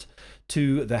passed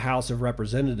to the House of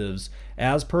Representatives.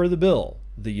 As per the bill,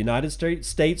 the United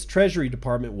States Treasury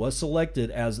Department was selected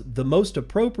as the most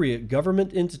appropriate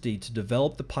government entity to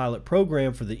develop the pilot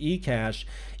program for the eCash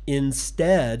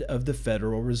instead of the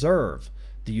Federal Reserve,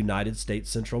 the United States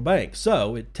Central Bank.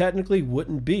 So it technically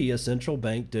wouldn't be a central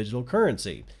bank digital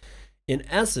currency. In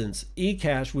essence,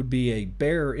 eCash would be a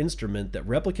bearer instrument that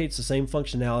replicates the same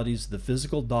functionalities of the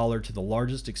physical dollar to the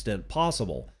largest extent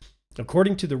possible.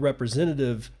 According to the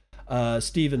representative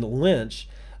Stephen Lynch,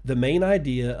 the main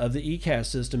idea of the eCash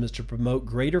system is to promote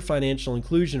greater financial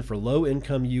inclusion for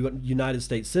low-income United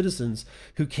States citizens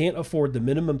who can't afford the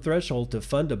minimum threshold to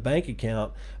fund a bank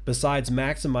account, besides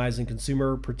maximizing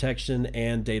consumer protection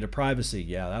and data privacy.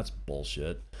 Yeah, that's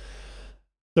bullshit.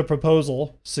 The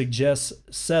proposal suggests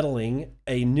setting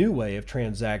a new way of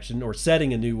transaction. So I'm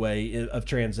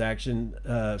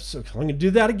going to do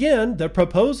that again. The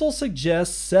proposal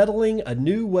suggests settling a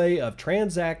new way of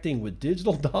transacting with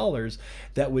digital dollars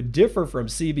that would differ from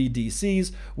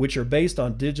CBDCs, which are based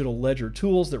on digital ledger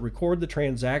tools that record the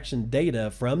transaction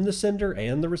data from the sender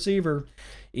and the receiver.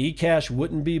 eCash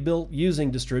wouldn't be built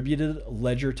using distributed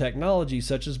ledger technology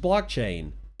such as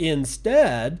blockchain.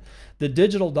 Instead, the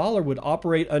digital dollar would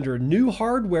operate under new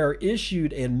hardware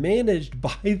issued and managed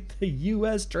by the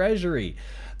U.S. Treasury.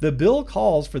 The bill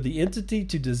calls for the entity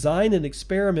to design and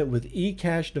experiment with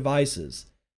eCash devices.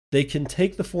 They can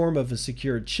take the form of a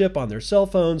secured chip on their cell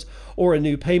phones or a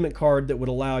new payment card that would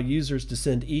allow users to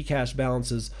send eCash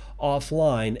balances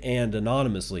offline and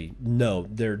anonymously. No,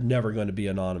 they're never going to be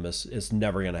anonymous. It's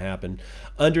never going to happen.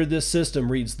 Under this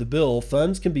system, reads the bill,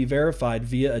 funds can be verified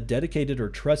via a dedicated or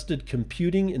trusted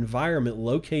computing environment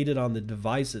located on the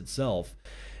device itself.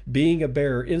 Being a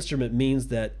bearer instrument means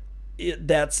that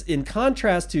that's in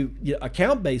contrast to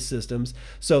account-based systems.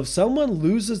 So if someone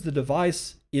loses the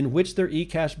device in which their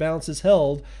eCash balance is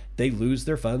held, they lose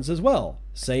their funds as well.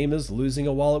 Same as losing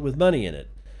a wallet with money in it.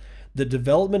 The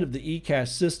development of the eCash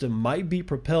system might be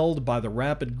propelled by the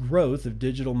rapid growth of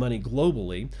digital money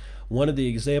globally. One of the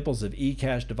examples of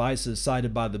eCash devices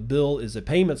cited by the bill is a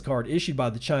payments card issued by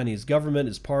the Chinese government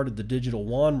as part of the digital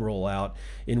yuan rollout,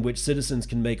 in which citizens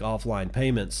can make offline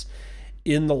payments.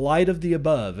 In the light of the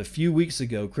above, a few weeks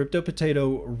ago, Crypto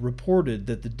Potato reported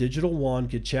that the digital yuan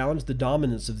could challenge the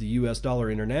dominance of the US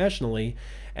dollar internationally,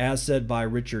 as said by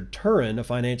Richard Turin, a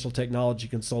financial technology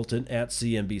consultant at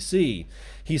CNBC.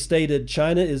 He stated,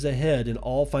 China is ahead in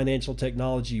all financial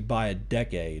technology by a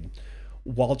decade.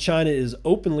 While China is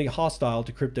openly hostile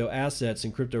to crypto assets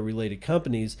and crypto-related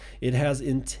companies, it has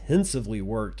intensively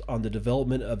worked on the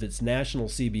development of its national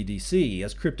CBDC.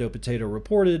 As Crypto Potato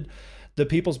reported, the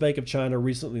People's Bank of China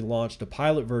recently launched a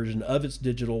pilot version of its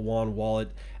digital yuan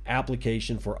wallet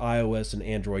application for iOS and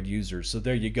Android users. So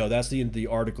there you go. That's the end of the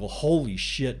article. Holy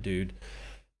shit, dude.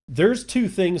 There's two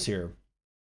things here.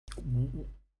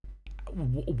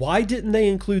 Why didn't they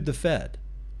include the Fed?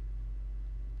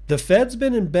 The Fed's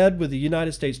been in bed with the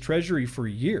United States Treasury for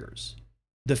years.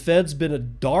 The Fed's been a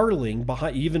darling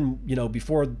behind, even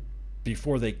before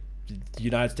the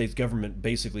United States government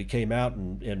basically came out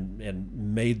and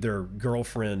made their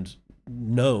girlfriend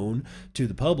known to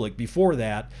the public. Before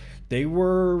that, they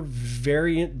were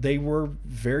very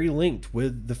linked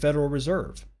with the Federal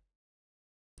Reserve.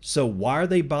 So why are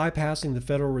they bypassing the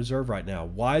Federal Reserve right now?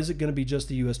 Why is it going to be just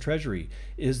the U.S. Treasury?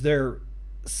 Is there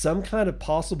some kind of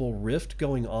possible rift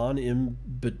going on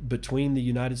between the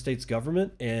United States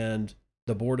government and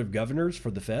the Board of Governors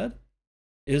for the Fed?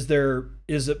 Is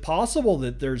it possible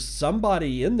that there's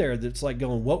somebody in there that's like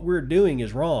going, what we're doing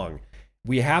is wrong?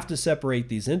 We have to separate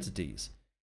these entities.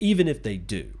 Even if they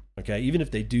do, okay? Even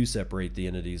if they do separate the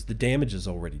entities, the damage is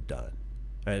already done.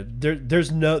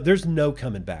 There's no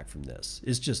coming back from this.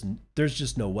 There's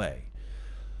just no way.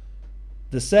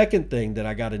 The second thing that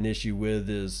I got an issue with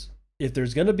is if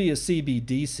there's going to be a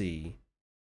CBDC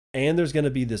and there's going to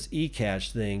be this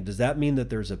eCash thing, does that mean that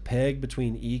there's a peg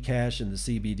between eCash and the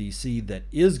CBDC that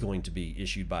is going to be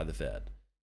issued by the Fed?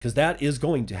 Because that is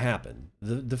going to happen.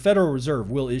 The Federal Reserve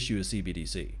will issue a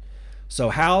CBDC. So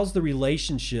how's the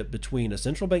relationship between a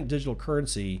central bank digital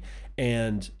currency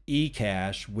and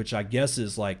eCash, which I guess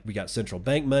is like we got central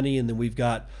bank money and then we've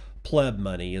got pleb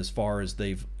money as far as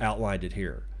they've outlined it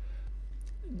here?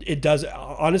 It does,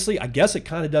 honestly, I guess it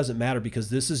kind of doesn't matter because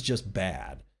this is just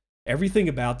bad. Everything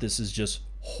about this is just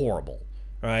horrible,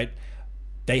 right?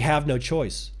 They have no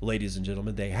choice, ladies and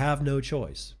gentlemen. They have no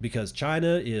choice because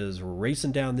China is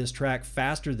racing down this track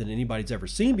faster than anybody's ever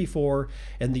seen before.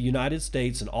 And the United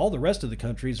States and all the rest of the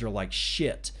countries are like,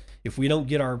 shit, if we don't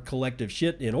get our collective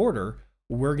shit in order,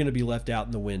 we're going to be left out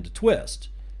in the wind to twist.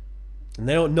 And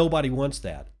nobody wants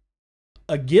that.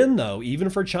 Again, though,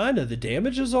 even for China, the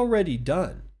damage is already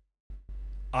done.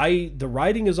 The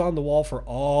writing is on the wall for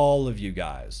all of you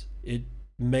guys. It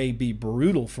may be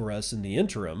brutal for us in the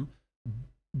interim,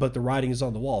 but the writing is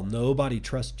on the wall. Nobody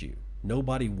trusts you.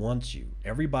 Nobody wants you.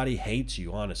 Everybody hates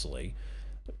you, honestly.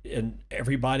 And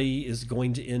everybody is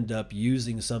going to end up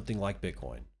using something like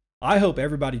Bitcoin. I hope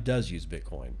everybody does use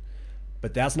Bitcoin,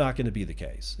 but that's not going to be the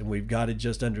case. And we've got to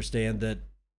just understand that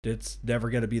it's never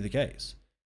going to be the case.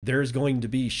 There's going to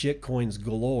be shitcoins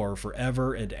galore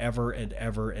forever and ever and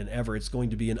ever and ever. It's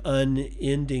going to be an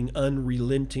unending,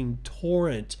 unrelenting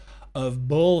torrent of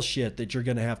bullshit that you're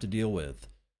going to have to deal with.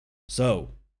 So,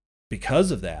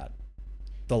 because of that,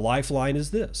 the lifeline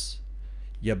is this.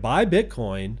 You buy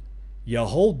Bitcoin, you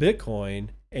hold Bitcoin,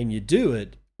 and you do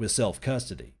it with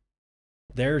self-custody.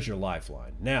 There's your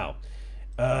lifeline. Now,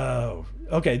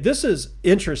 okay, this is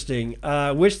interesting.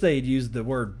 I wish they'd used the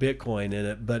word Bitcoin in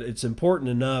it, but it's important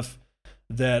enough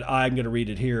that I'm going to read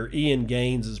it here. Ian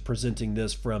Gaines is presenting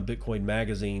this from Bitcoin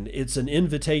Magazine. It's an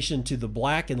invitation to the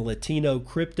Black and Latino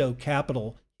Crypto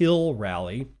Capitol Hill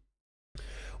Rally.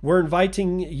 We're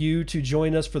inviting you to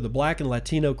join us for the Black and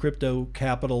Latino Crypto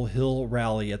Capitol Hill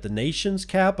Rally at the nation's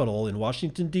capital in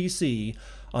Washington, D.C.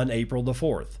 on April the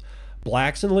 4th.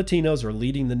 Blacks and Latinos are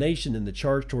leading the nation in the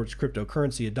charge towards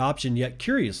cryptocurrency adoption, yet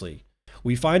curiously,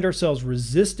 We find ourselves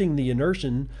resisting the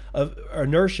inertia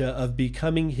of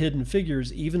becoming hidden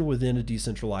figures even within a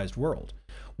decentralized world.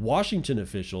 Washington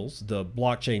officials, the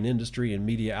blockchain industry, and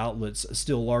media outlets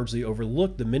still largely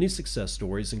overlook the many success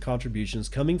stories and contributions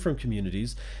coming from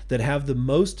communities that have the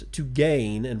most to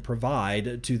gain and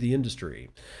provide to the industry.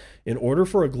 In order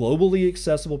for a globally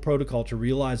accessible protocol to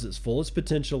realize its fullest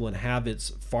potential and have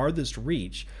its farthest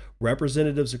reach,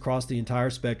 representatives across the entire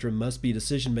spectrum must be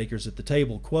decision makers at the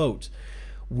table. Quote,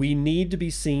 "We need to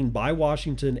be seen by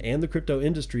Washington and the crypto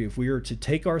industry if we are to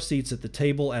take our seats at the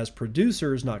table as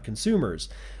producers, not consumers.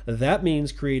 That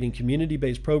means creating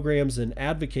community-based programs and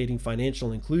advocating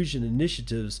financial inclusion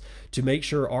initiatives to make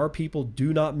sure our people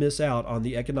do not miss out on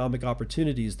the economic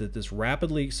opportunities that this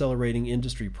rapidly accelerating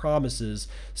industry promises,"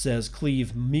 says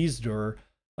Cleve Mesidor,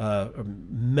 I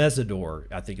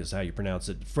think is how you pronounce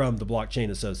it, from the Blockchain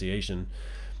Association.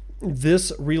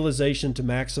 This realization to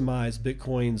maximize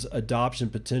Bitcoin's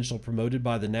adoption potential promoted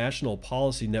by the National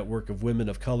Policy Network of Women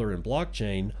of Color in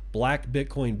Blockchain, Black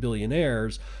Bitcoin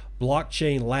Billionaires,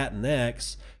 Blockchain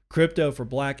Latinx, Crypto for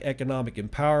Black Economic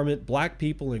Empowerment, Black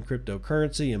People in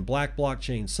Cryptocurrency, and Black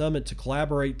Blockchain Summit to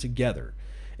collaborate together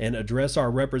and address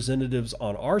our representatives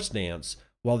on our stance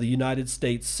while the United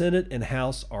States Senate and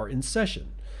House are in session.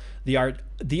 The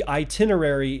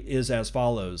itinerary is as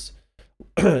follows.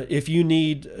 If you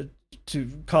need to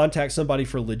contact somebody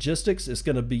for logistics, it's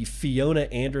going to be Fiona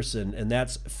Anderson, and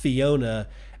that's Fiona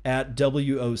at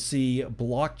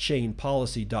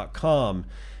WOCblockchainpolicy.com.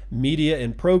 Media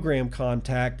and program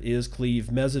contact is Cleve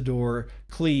Mesidor,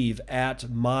 Cleve at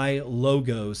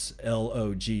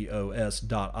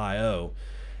mylogos.io.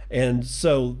 And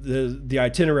so the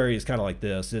itinerary is kind of like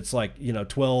this. It's like,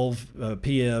 12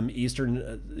 p.m.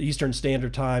 Eastern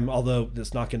Standard Time, although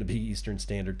it's not going to be Eastern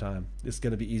Standard Time. It's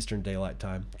going to be Eastern Daylight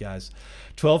Time, guys.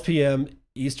 12 p.m.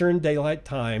 Eastern Daylight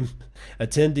Time.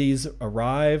 Attendees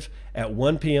arrive at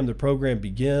 1 p.m. The program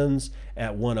begins.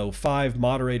 At 1:05,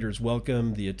 moderators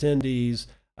welcome the attendees.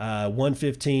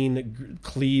 1:15,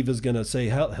 Cleve is going to say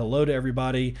hello to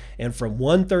everybody. And from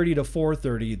 1:30 to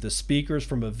 4:30, the speakers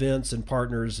from events and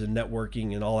partners and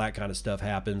networking and all that kind of stuff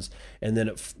happens. And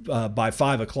then by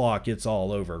 5 o'clock, it's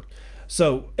all over.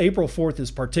 So April 4th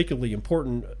is particularly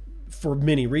important for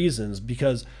many reasons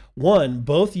because, one,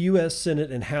 both U.S. Senate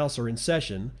and House are in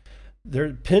session.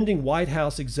 Their pending White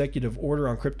House executive order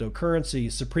on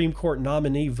cryptocurrency, Supreme Court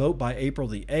nominee vote by April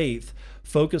the 8th.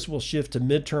 Focus will shift to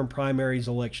midterm primaries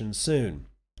elections soon.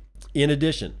 In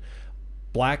addition,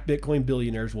 Black Bitcoin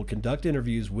billionaires will conduct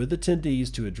interviews with attendees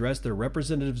to address their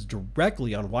representatives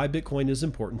directly on why Bitcoin is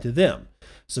important to them.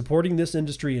 Supporting this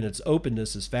industry and its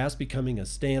openness is fast becoming a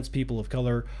stance people of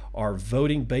color are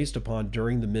voting based upon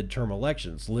during the midterm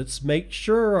elections. Let's make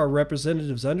sure our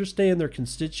representatives understand their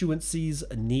constituencies'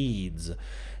 needs.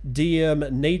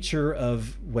 DM Nature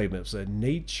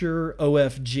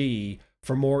OFG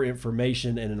for more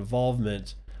information and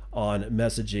involvement on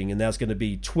messaging, and that's going to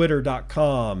be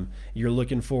twitter.com. You're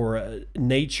looking for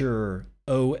Nature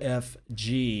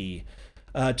OFG.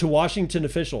 To Washington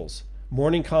officials,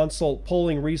 Morning Consult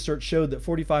polling research showed that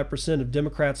 45% of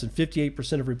Democrats and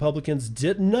 58% of Republicans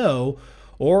didn't know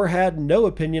or had no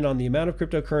opinion on the amount of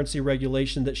cryptocurrency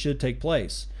regulation that should take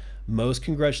place. Most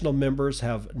congressional members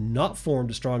have not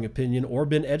formed a strong opinion or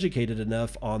been educated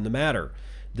enough on the matter.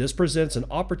 This presents an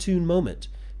opportune moment.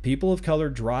 People of color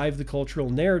drive the cultural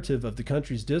narrative of the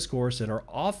country's discourse and are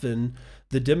often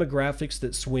the demographics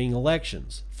that swing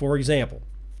elections. For example,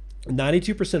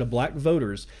 92% of black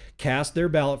voters cast their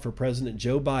ballot for President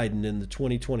Joe Biden in the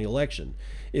 2020 election.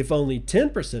 If only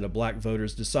 10% of black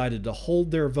voters decided to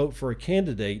hold their vote for a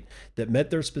candidate that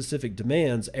met their specific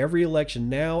demands, every election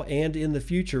now and in the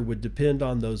future would depend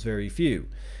on those very few.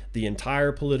 The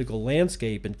entire political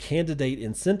landscape and candidate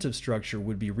incentive structure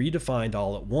would be redefined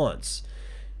all at once.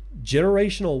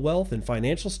 Generational wealth and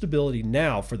financial stability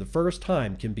now, for the first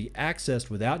time, can be accessed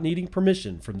without needing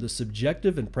permission from the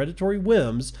subjective and predatory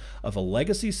whims of a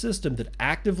legacy system that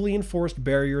actively enforced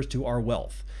barriers to our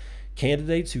wealth.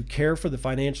 Candidates who care for the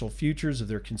financial futures of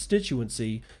their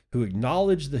constituency, who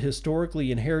acknowledge the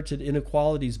historically inherited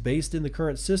inequalities based in the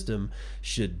current system,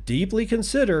 should deeply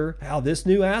consider how this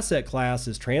new asset class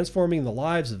is transforming the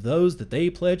lives of those that they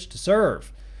pledge to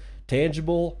serve.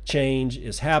 Tangible change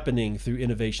is happening through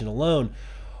innovation alone.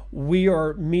 We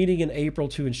are meeting in April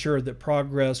to ensure that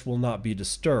progress will not be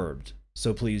disturbed.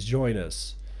 So please join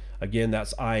us. Again,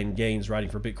 that's Ian Gaines writing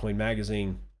for Bitcoin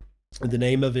Magazine. The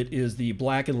name of it is the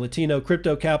Black and Latino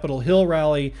Crypto Capitol Hill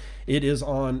Rally. It is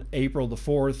on April the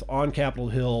 4th on Capitol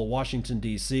Hill, Washington,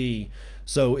 D.C.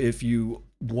 So if you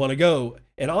want to go,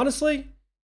 and honestly,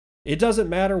 it doesn't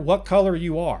matter what color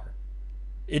you are.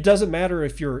 It doesn't matter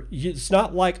if it's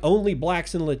not like only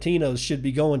blacks and Latinos should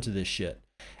be going to this shit.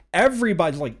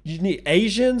 Everybody's like, you need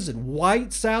Asians and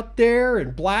whites out there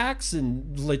and blacks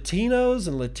and Latinos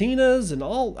and Latinas and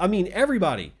all. I mean,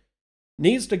 everybody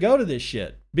needs to go to this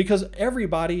shit because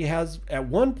everybody has, at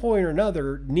one point or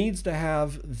another, needs to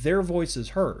have their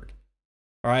voices heard.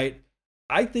 All right.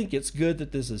 I think it's good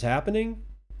that this is happening,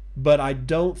 but I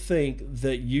don't think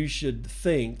that you should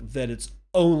think that it's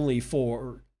only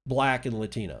for black and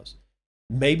Latinos.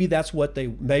 Maybe that's what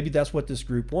this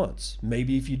group wants.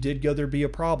 Maybe if you did go, there'd be a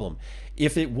problem.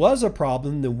 If it was a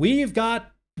problem, then we've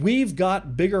got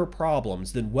bigger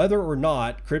problems than whether or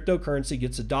not cryptocurrency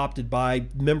gets adopted by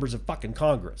members of fucking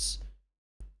Congress.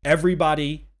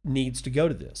 Everybody needs to go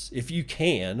to this. If you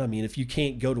can, I mean, if you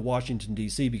can't go to Washington,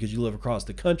 D.C. because you live across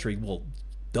the country, well,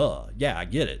 duh. Yeah, I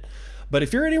get it. But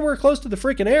if you're anywhere close to the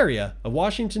freaking area of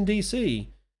Washington, D.C.,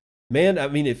 man, I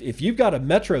mean, if you've got a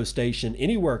metro station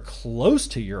anywhere close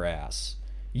to your ass,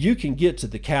 you can get to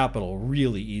the Capitol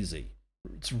really easy.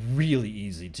 It's really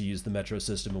easy to use the metro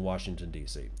system in Washington,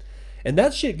 D.C. And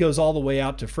that shit goes all the way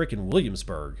out to freaking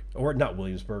Williamsburg. Or not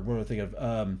Williamsburg, what am I thinking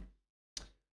of?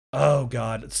 Oh,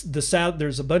 God.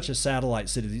 There's a bunch of satellite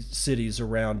cities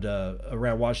around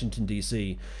Washington,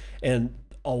 D.C., and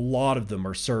a lot of them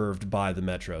are served by the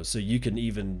metro. So you don't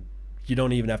even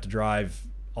have to drive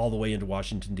all the way into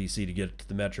Washington, D.C. to get to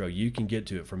the metro. You can get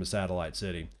to it from a satellite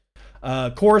city.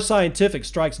 Core Scientific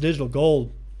strikes digital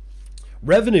gold.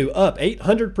 Revenue up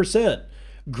 800%.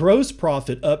 Gross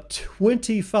profit up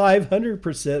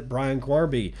 2,500%. Brian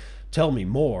Quarby, tell me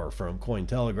more from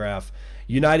Cointelegraph.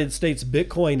 United States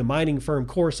Bitcoin mining firm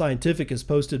Core Scientific has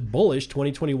posted bullish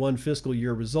 2021 fiscal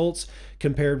year results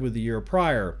compared with the year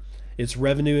prior. Its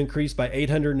revenue increased by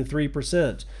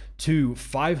 803% to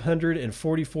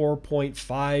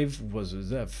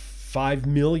 $544.5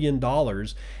 million,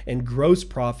 and gross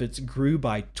profits grew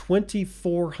by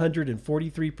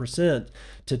 2,443%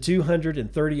 to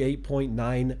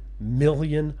 $238.9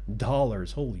 million.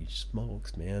 Holy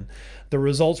smokes, man. The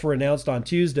results were announced on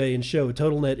Tuesday and show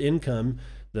total net income,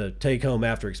 the take home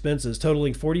after expenses,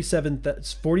 totaling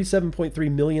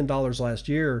 $47.3 million last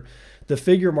year. The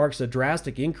figure marks a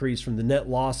drastic increase from the net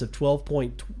loss of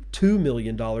 $12.2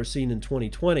 million seen in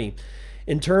 2020.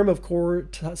 In terms of Core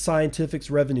Scientific's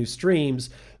revenue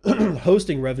streams,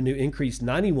 hosting revenue increased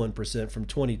 91% from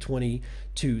 2020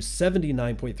 to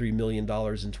 $79.3 million in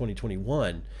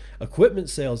 2021. Equipment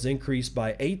sales increased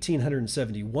by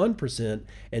 1,871%,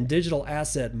 and digital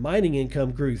asset mining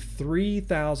income grew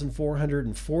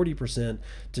 3,440%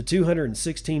 to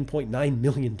 $216.9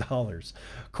 million.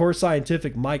 Core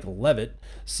Scientific Mike Levitt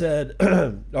said,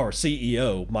 or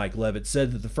CEO Mike Levitt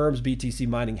said that the firm's BTC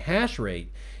mining hash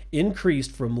rate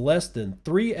increased from less than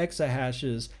 3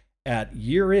 exahashes at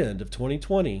year end of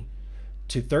 2020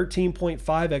 to 13.5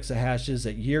 exahashes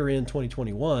at year end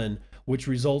 2021, which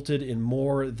resulted in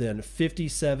more than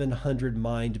 5,700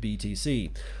 mined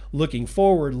BTC. Looking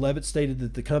forward, Levitt stated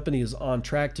that the company is on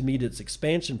track to meet its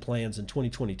expansion plans in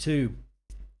 2022.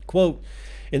 Quote,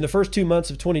 in the first 2 months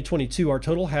of 2022, our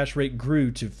total hash rate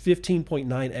grew to 15.9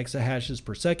 exahashes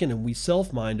per second, and we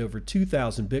self-mined over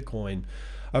 2,000 Bitcoin.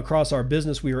 Across our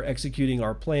business, we are executing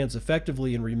our plans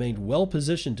effectively and remained well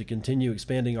positioned to continue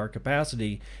expanding our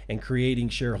capacity and creating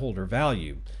shareholder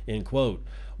value. End quote.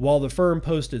 While the firm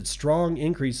posted strong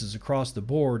increases across the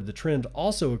board, the trend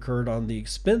also occurred on the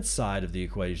expense side of the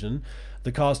equation.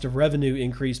 The cost of revenue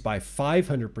increased by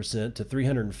 500% to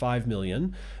 $305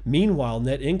 million. Meanwhile,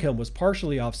 net income was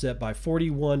partially offset by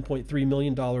 $41.3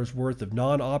 million worth of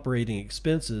non-operating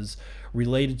expenses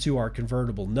related to our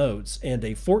convertible notes and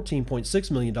a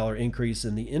 $14.6 million increase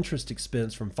in the interest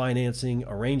expense from financing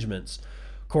arrangements.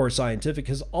 Core Scientific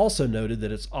has also noted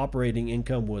that its operating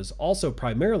income was also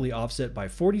primarily offset by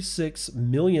 $46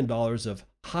 million of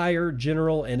higher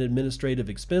general and administrative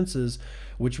expenses,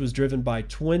 which was driven by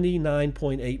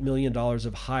 $29.8 million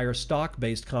of higher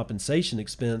stock-based compensation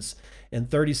expense and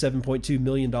 $37.2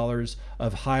 million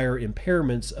of higher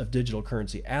impairments of digital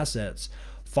currency assets.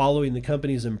 Following the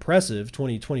company's impressive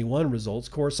 2021 results,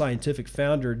 Core Scientific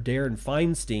founder Darren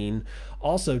Feinstein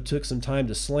also took some time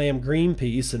to slam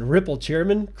Greenpeace and Ripple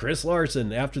chairman Chris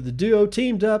Larsen after the duo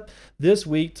teamed up this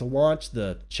week to launch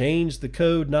the Change the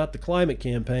Code, Not the Climate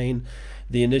campaign.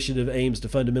 The initiative aims to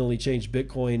fundamentally change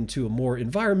Bitcoin to a more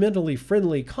environmentally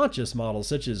friendly conscious model,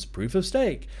 such as proof of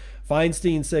stake.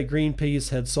 Feinstein said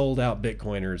Greenpeace had sold out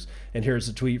Bitcoiners. And here's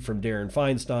a tweet from Darren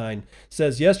Feinstein.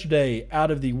 Says, yesterday,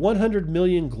 out of the 100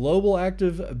 million global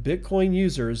active Bitcoin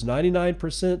users,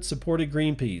 99% supported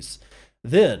Greenpeace.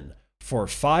 Then, for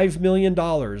 $5 million,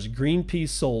 Greenpeace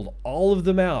sold all of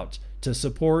them out to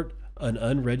support an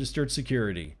unregistered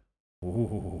security.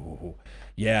 Ooh.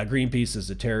 Yeah, Greenpeace is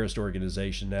a terrorist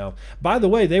organization now. By the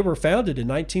way, they were founded in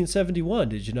 1971.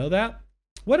 Did you know that?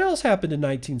 What else happened in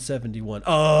 1971?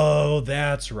 Oh,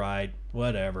 that's right.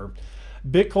 Whatever.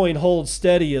 Bitcoin holds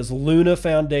steady as Luna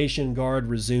Foundation Guard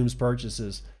resumes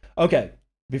purchases. Okay,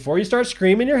 before you start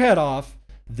screaming your head off,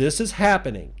 this is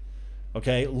happening.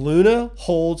 Okay, Luna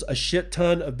holds a shit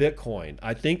ton of Bitcoin.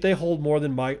 I think they hold more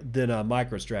than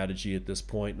MicroStrategy at this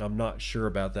point, and I'm not sure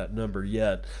about that number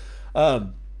yet.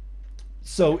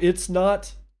 So it's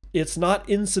not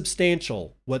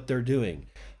insubstantial what they're doing.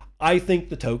 I think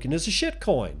the token is a shit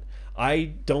coin.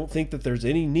 I don't think that there's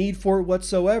any need for it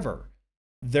whatsoever.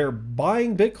 They're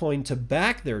buying Bitcoin to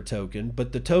back their token,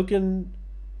 but the token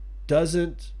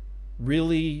doesn't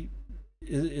really,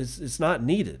 it's not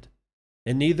needed.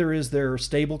 And neither is their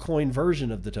stablecoin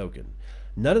version of the token.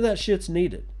 None of that shit's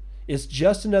needed. It's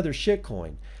just another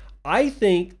shitcoin. I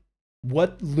think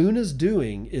what Luna's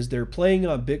doing is they're playing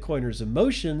on Bitcoiners'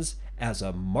 emotions as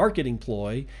a marketing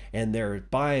ploy, and they're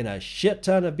buying a shit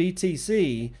ton of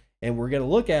BTC, and we're going to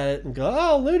look at it and go,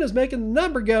 oh, Luna's making the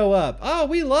number go up. Oh,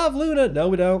 we love Luna. No,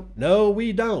 we don't. No,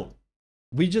 we don't.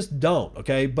 We just don't,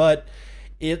 okay? But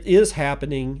it is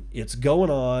happening. It's going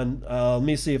on. Let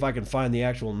me see if I can find the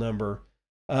actual number.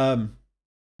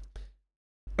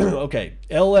 Okay,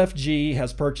 LFG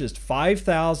has purchased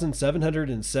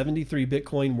 5,773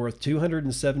 Bitcoin worth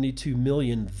 $272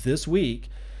 million this week.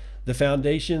 The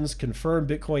foundation's confirmed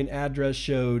Bitcoin address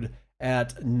showed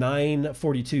at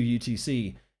 9:42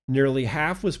 UTC. Nearly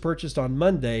half was purchased on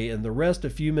Monday and the rest a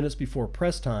few minutes before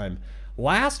press time.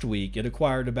 Last week, it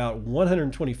acquired about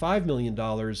 $125 million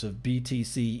of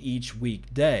BTC each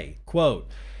weekday. Quote,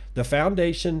 the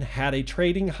foundation had a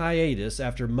trading hiatus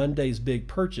after Monday's big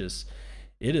purchase.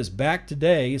 It is back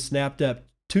today, snapped up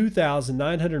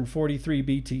 2,943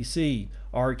 BTC.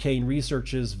 Arcane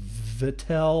Research's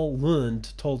Vittel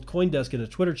Lund told CoinDesk in a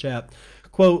Twitter chat,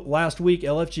 quote, last week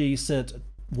LFG sent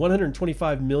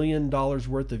 $125 million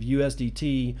worth of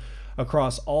USDT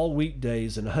across all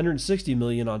weekdays and $160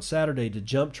 million on Saturday to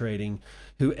Jump Trading,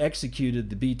 who executed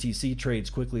the BTC trades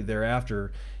quickly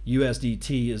thereafter.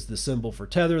 USDT is the symbol for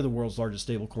Tether, the world's largest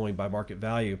stablecoin by market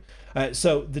value.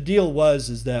 So the deal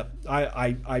is that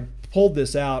I pulled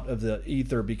this out of the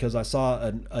ether because I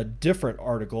saw a different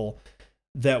article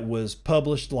that was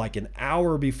published like an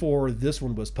hour before this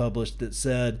one was published that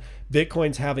said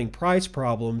Bitcoin's having price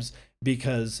problems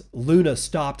because Luna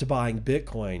stopped buying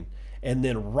Bitcoin. And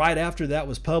then right after that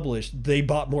was published, they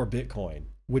bought more Bitcoin,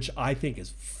 which I think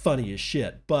is funny as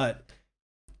shit. But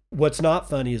what's not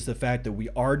funny is the fact that we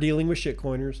are dealing with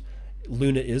shitcoiners.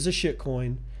 Luna is a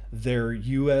shitcoin. Their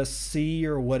USC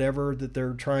or whatever that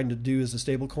they're trying to do as a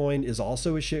stable coin is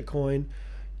also a shitcoin.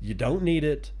 You don't need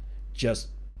it. Just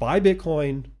buy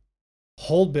Bitcoin,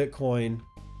 hold Bitcoin,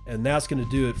 and that's going to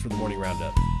do it for the morning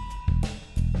roundup.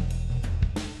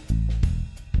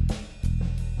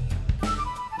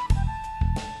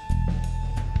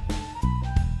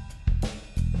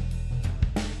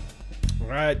 All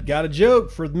right, got a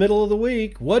joke for the middle of the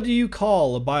week. What do you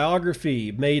call a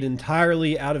biography made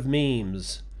entirely out of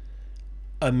memes?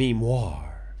 A memoir.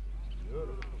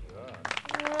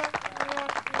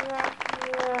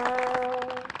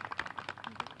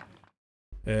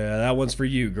 Yeah, that one's for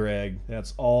you, Greg.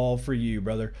 That's all for you,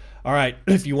 brother. All right,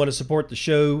 if you want to support the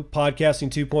show, Podcasting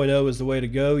 2.0 is the way to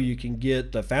go. You can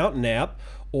get the Fountain app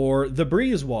or the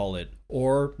Breeze wallet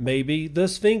or maybe the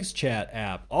Sphinx Chat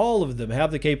app. All of them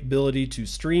have the capability to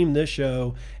stream this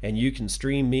show, and you can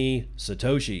stream me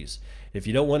Satoshis. If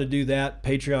you don't want to do that,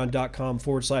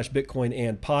 patreon.com/Bitcoin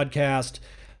and podcast.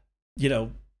 You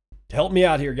know, help me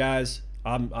out here, guys.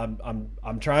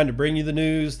 I'm trying to bring you the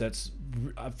news. That's,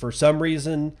 for some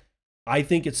reason, I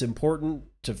think it's important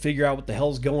to figure out what the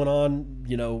hell's going on,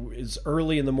 you know, as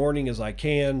early in the morning as I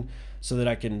can, so that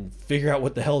I can figure out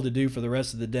what the hell to do for the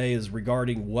rest of the day is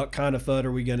regarding what kind of FUD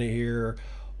are we going to hear.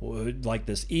 Like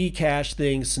this eCash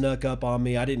thing snuck up on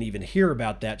me. I didn't even hear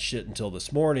about that shit until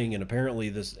this morning, and apparently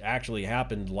this actually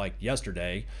happened like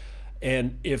yesterday.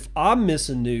 And if I'm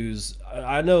missing news,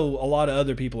 I know a lot of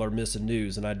other people are missing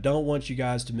news, and I don't want you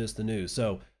guys to miss the news.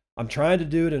 So I'm trying to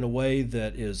do it in a way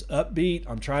that is upbeat.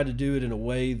 I'm trying to do it in a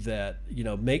way that, you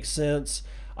know, makes sense.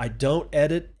 I don't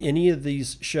edit any of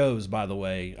these shows, by the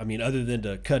way. I mean, other than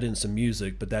to cut in some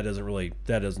music, but that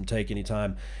doesn't take any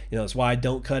time. You know, that's why I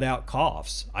don't cut out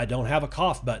coughs. I don't have a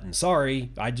cough button.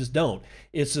 Sorry, I just don't.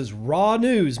 It's just raw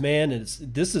news, man. And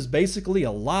this is basically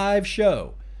a live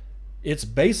show. It's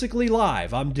basically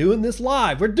live. I'm doing this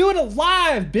live. We're doing it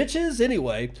live, bitches.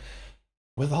 Anyway,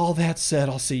 with all that said,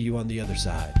 I'll see you on the other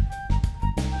side.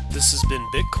 This has been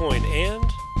Bitcoin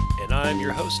And I'm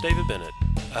your host, David Bennett.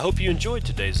 I hope you enjoyed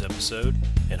today's episode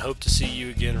and hope to see you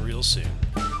again real soon.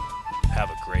 Have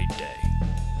a great day.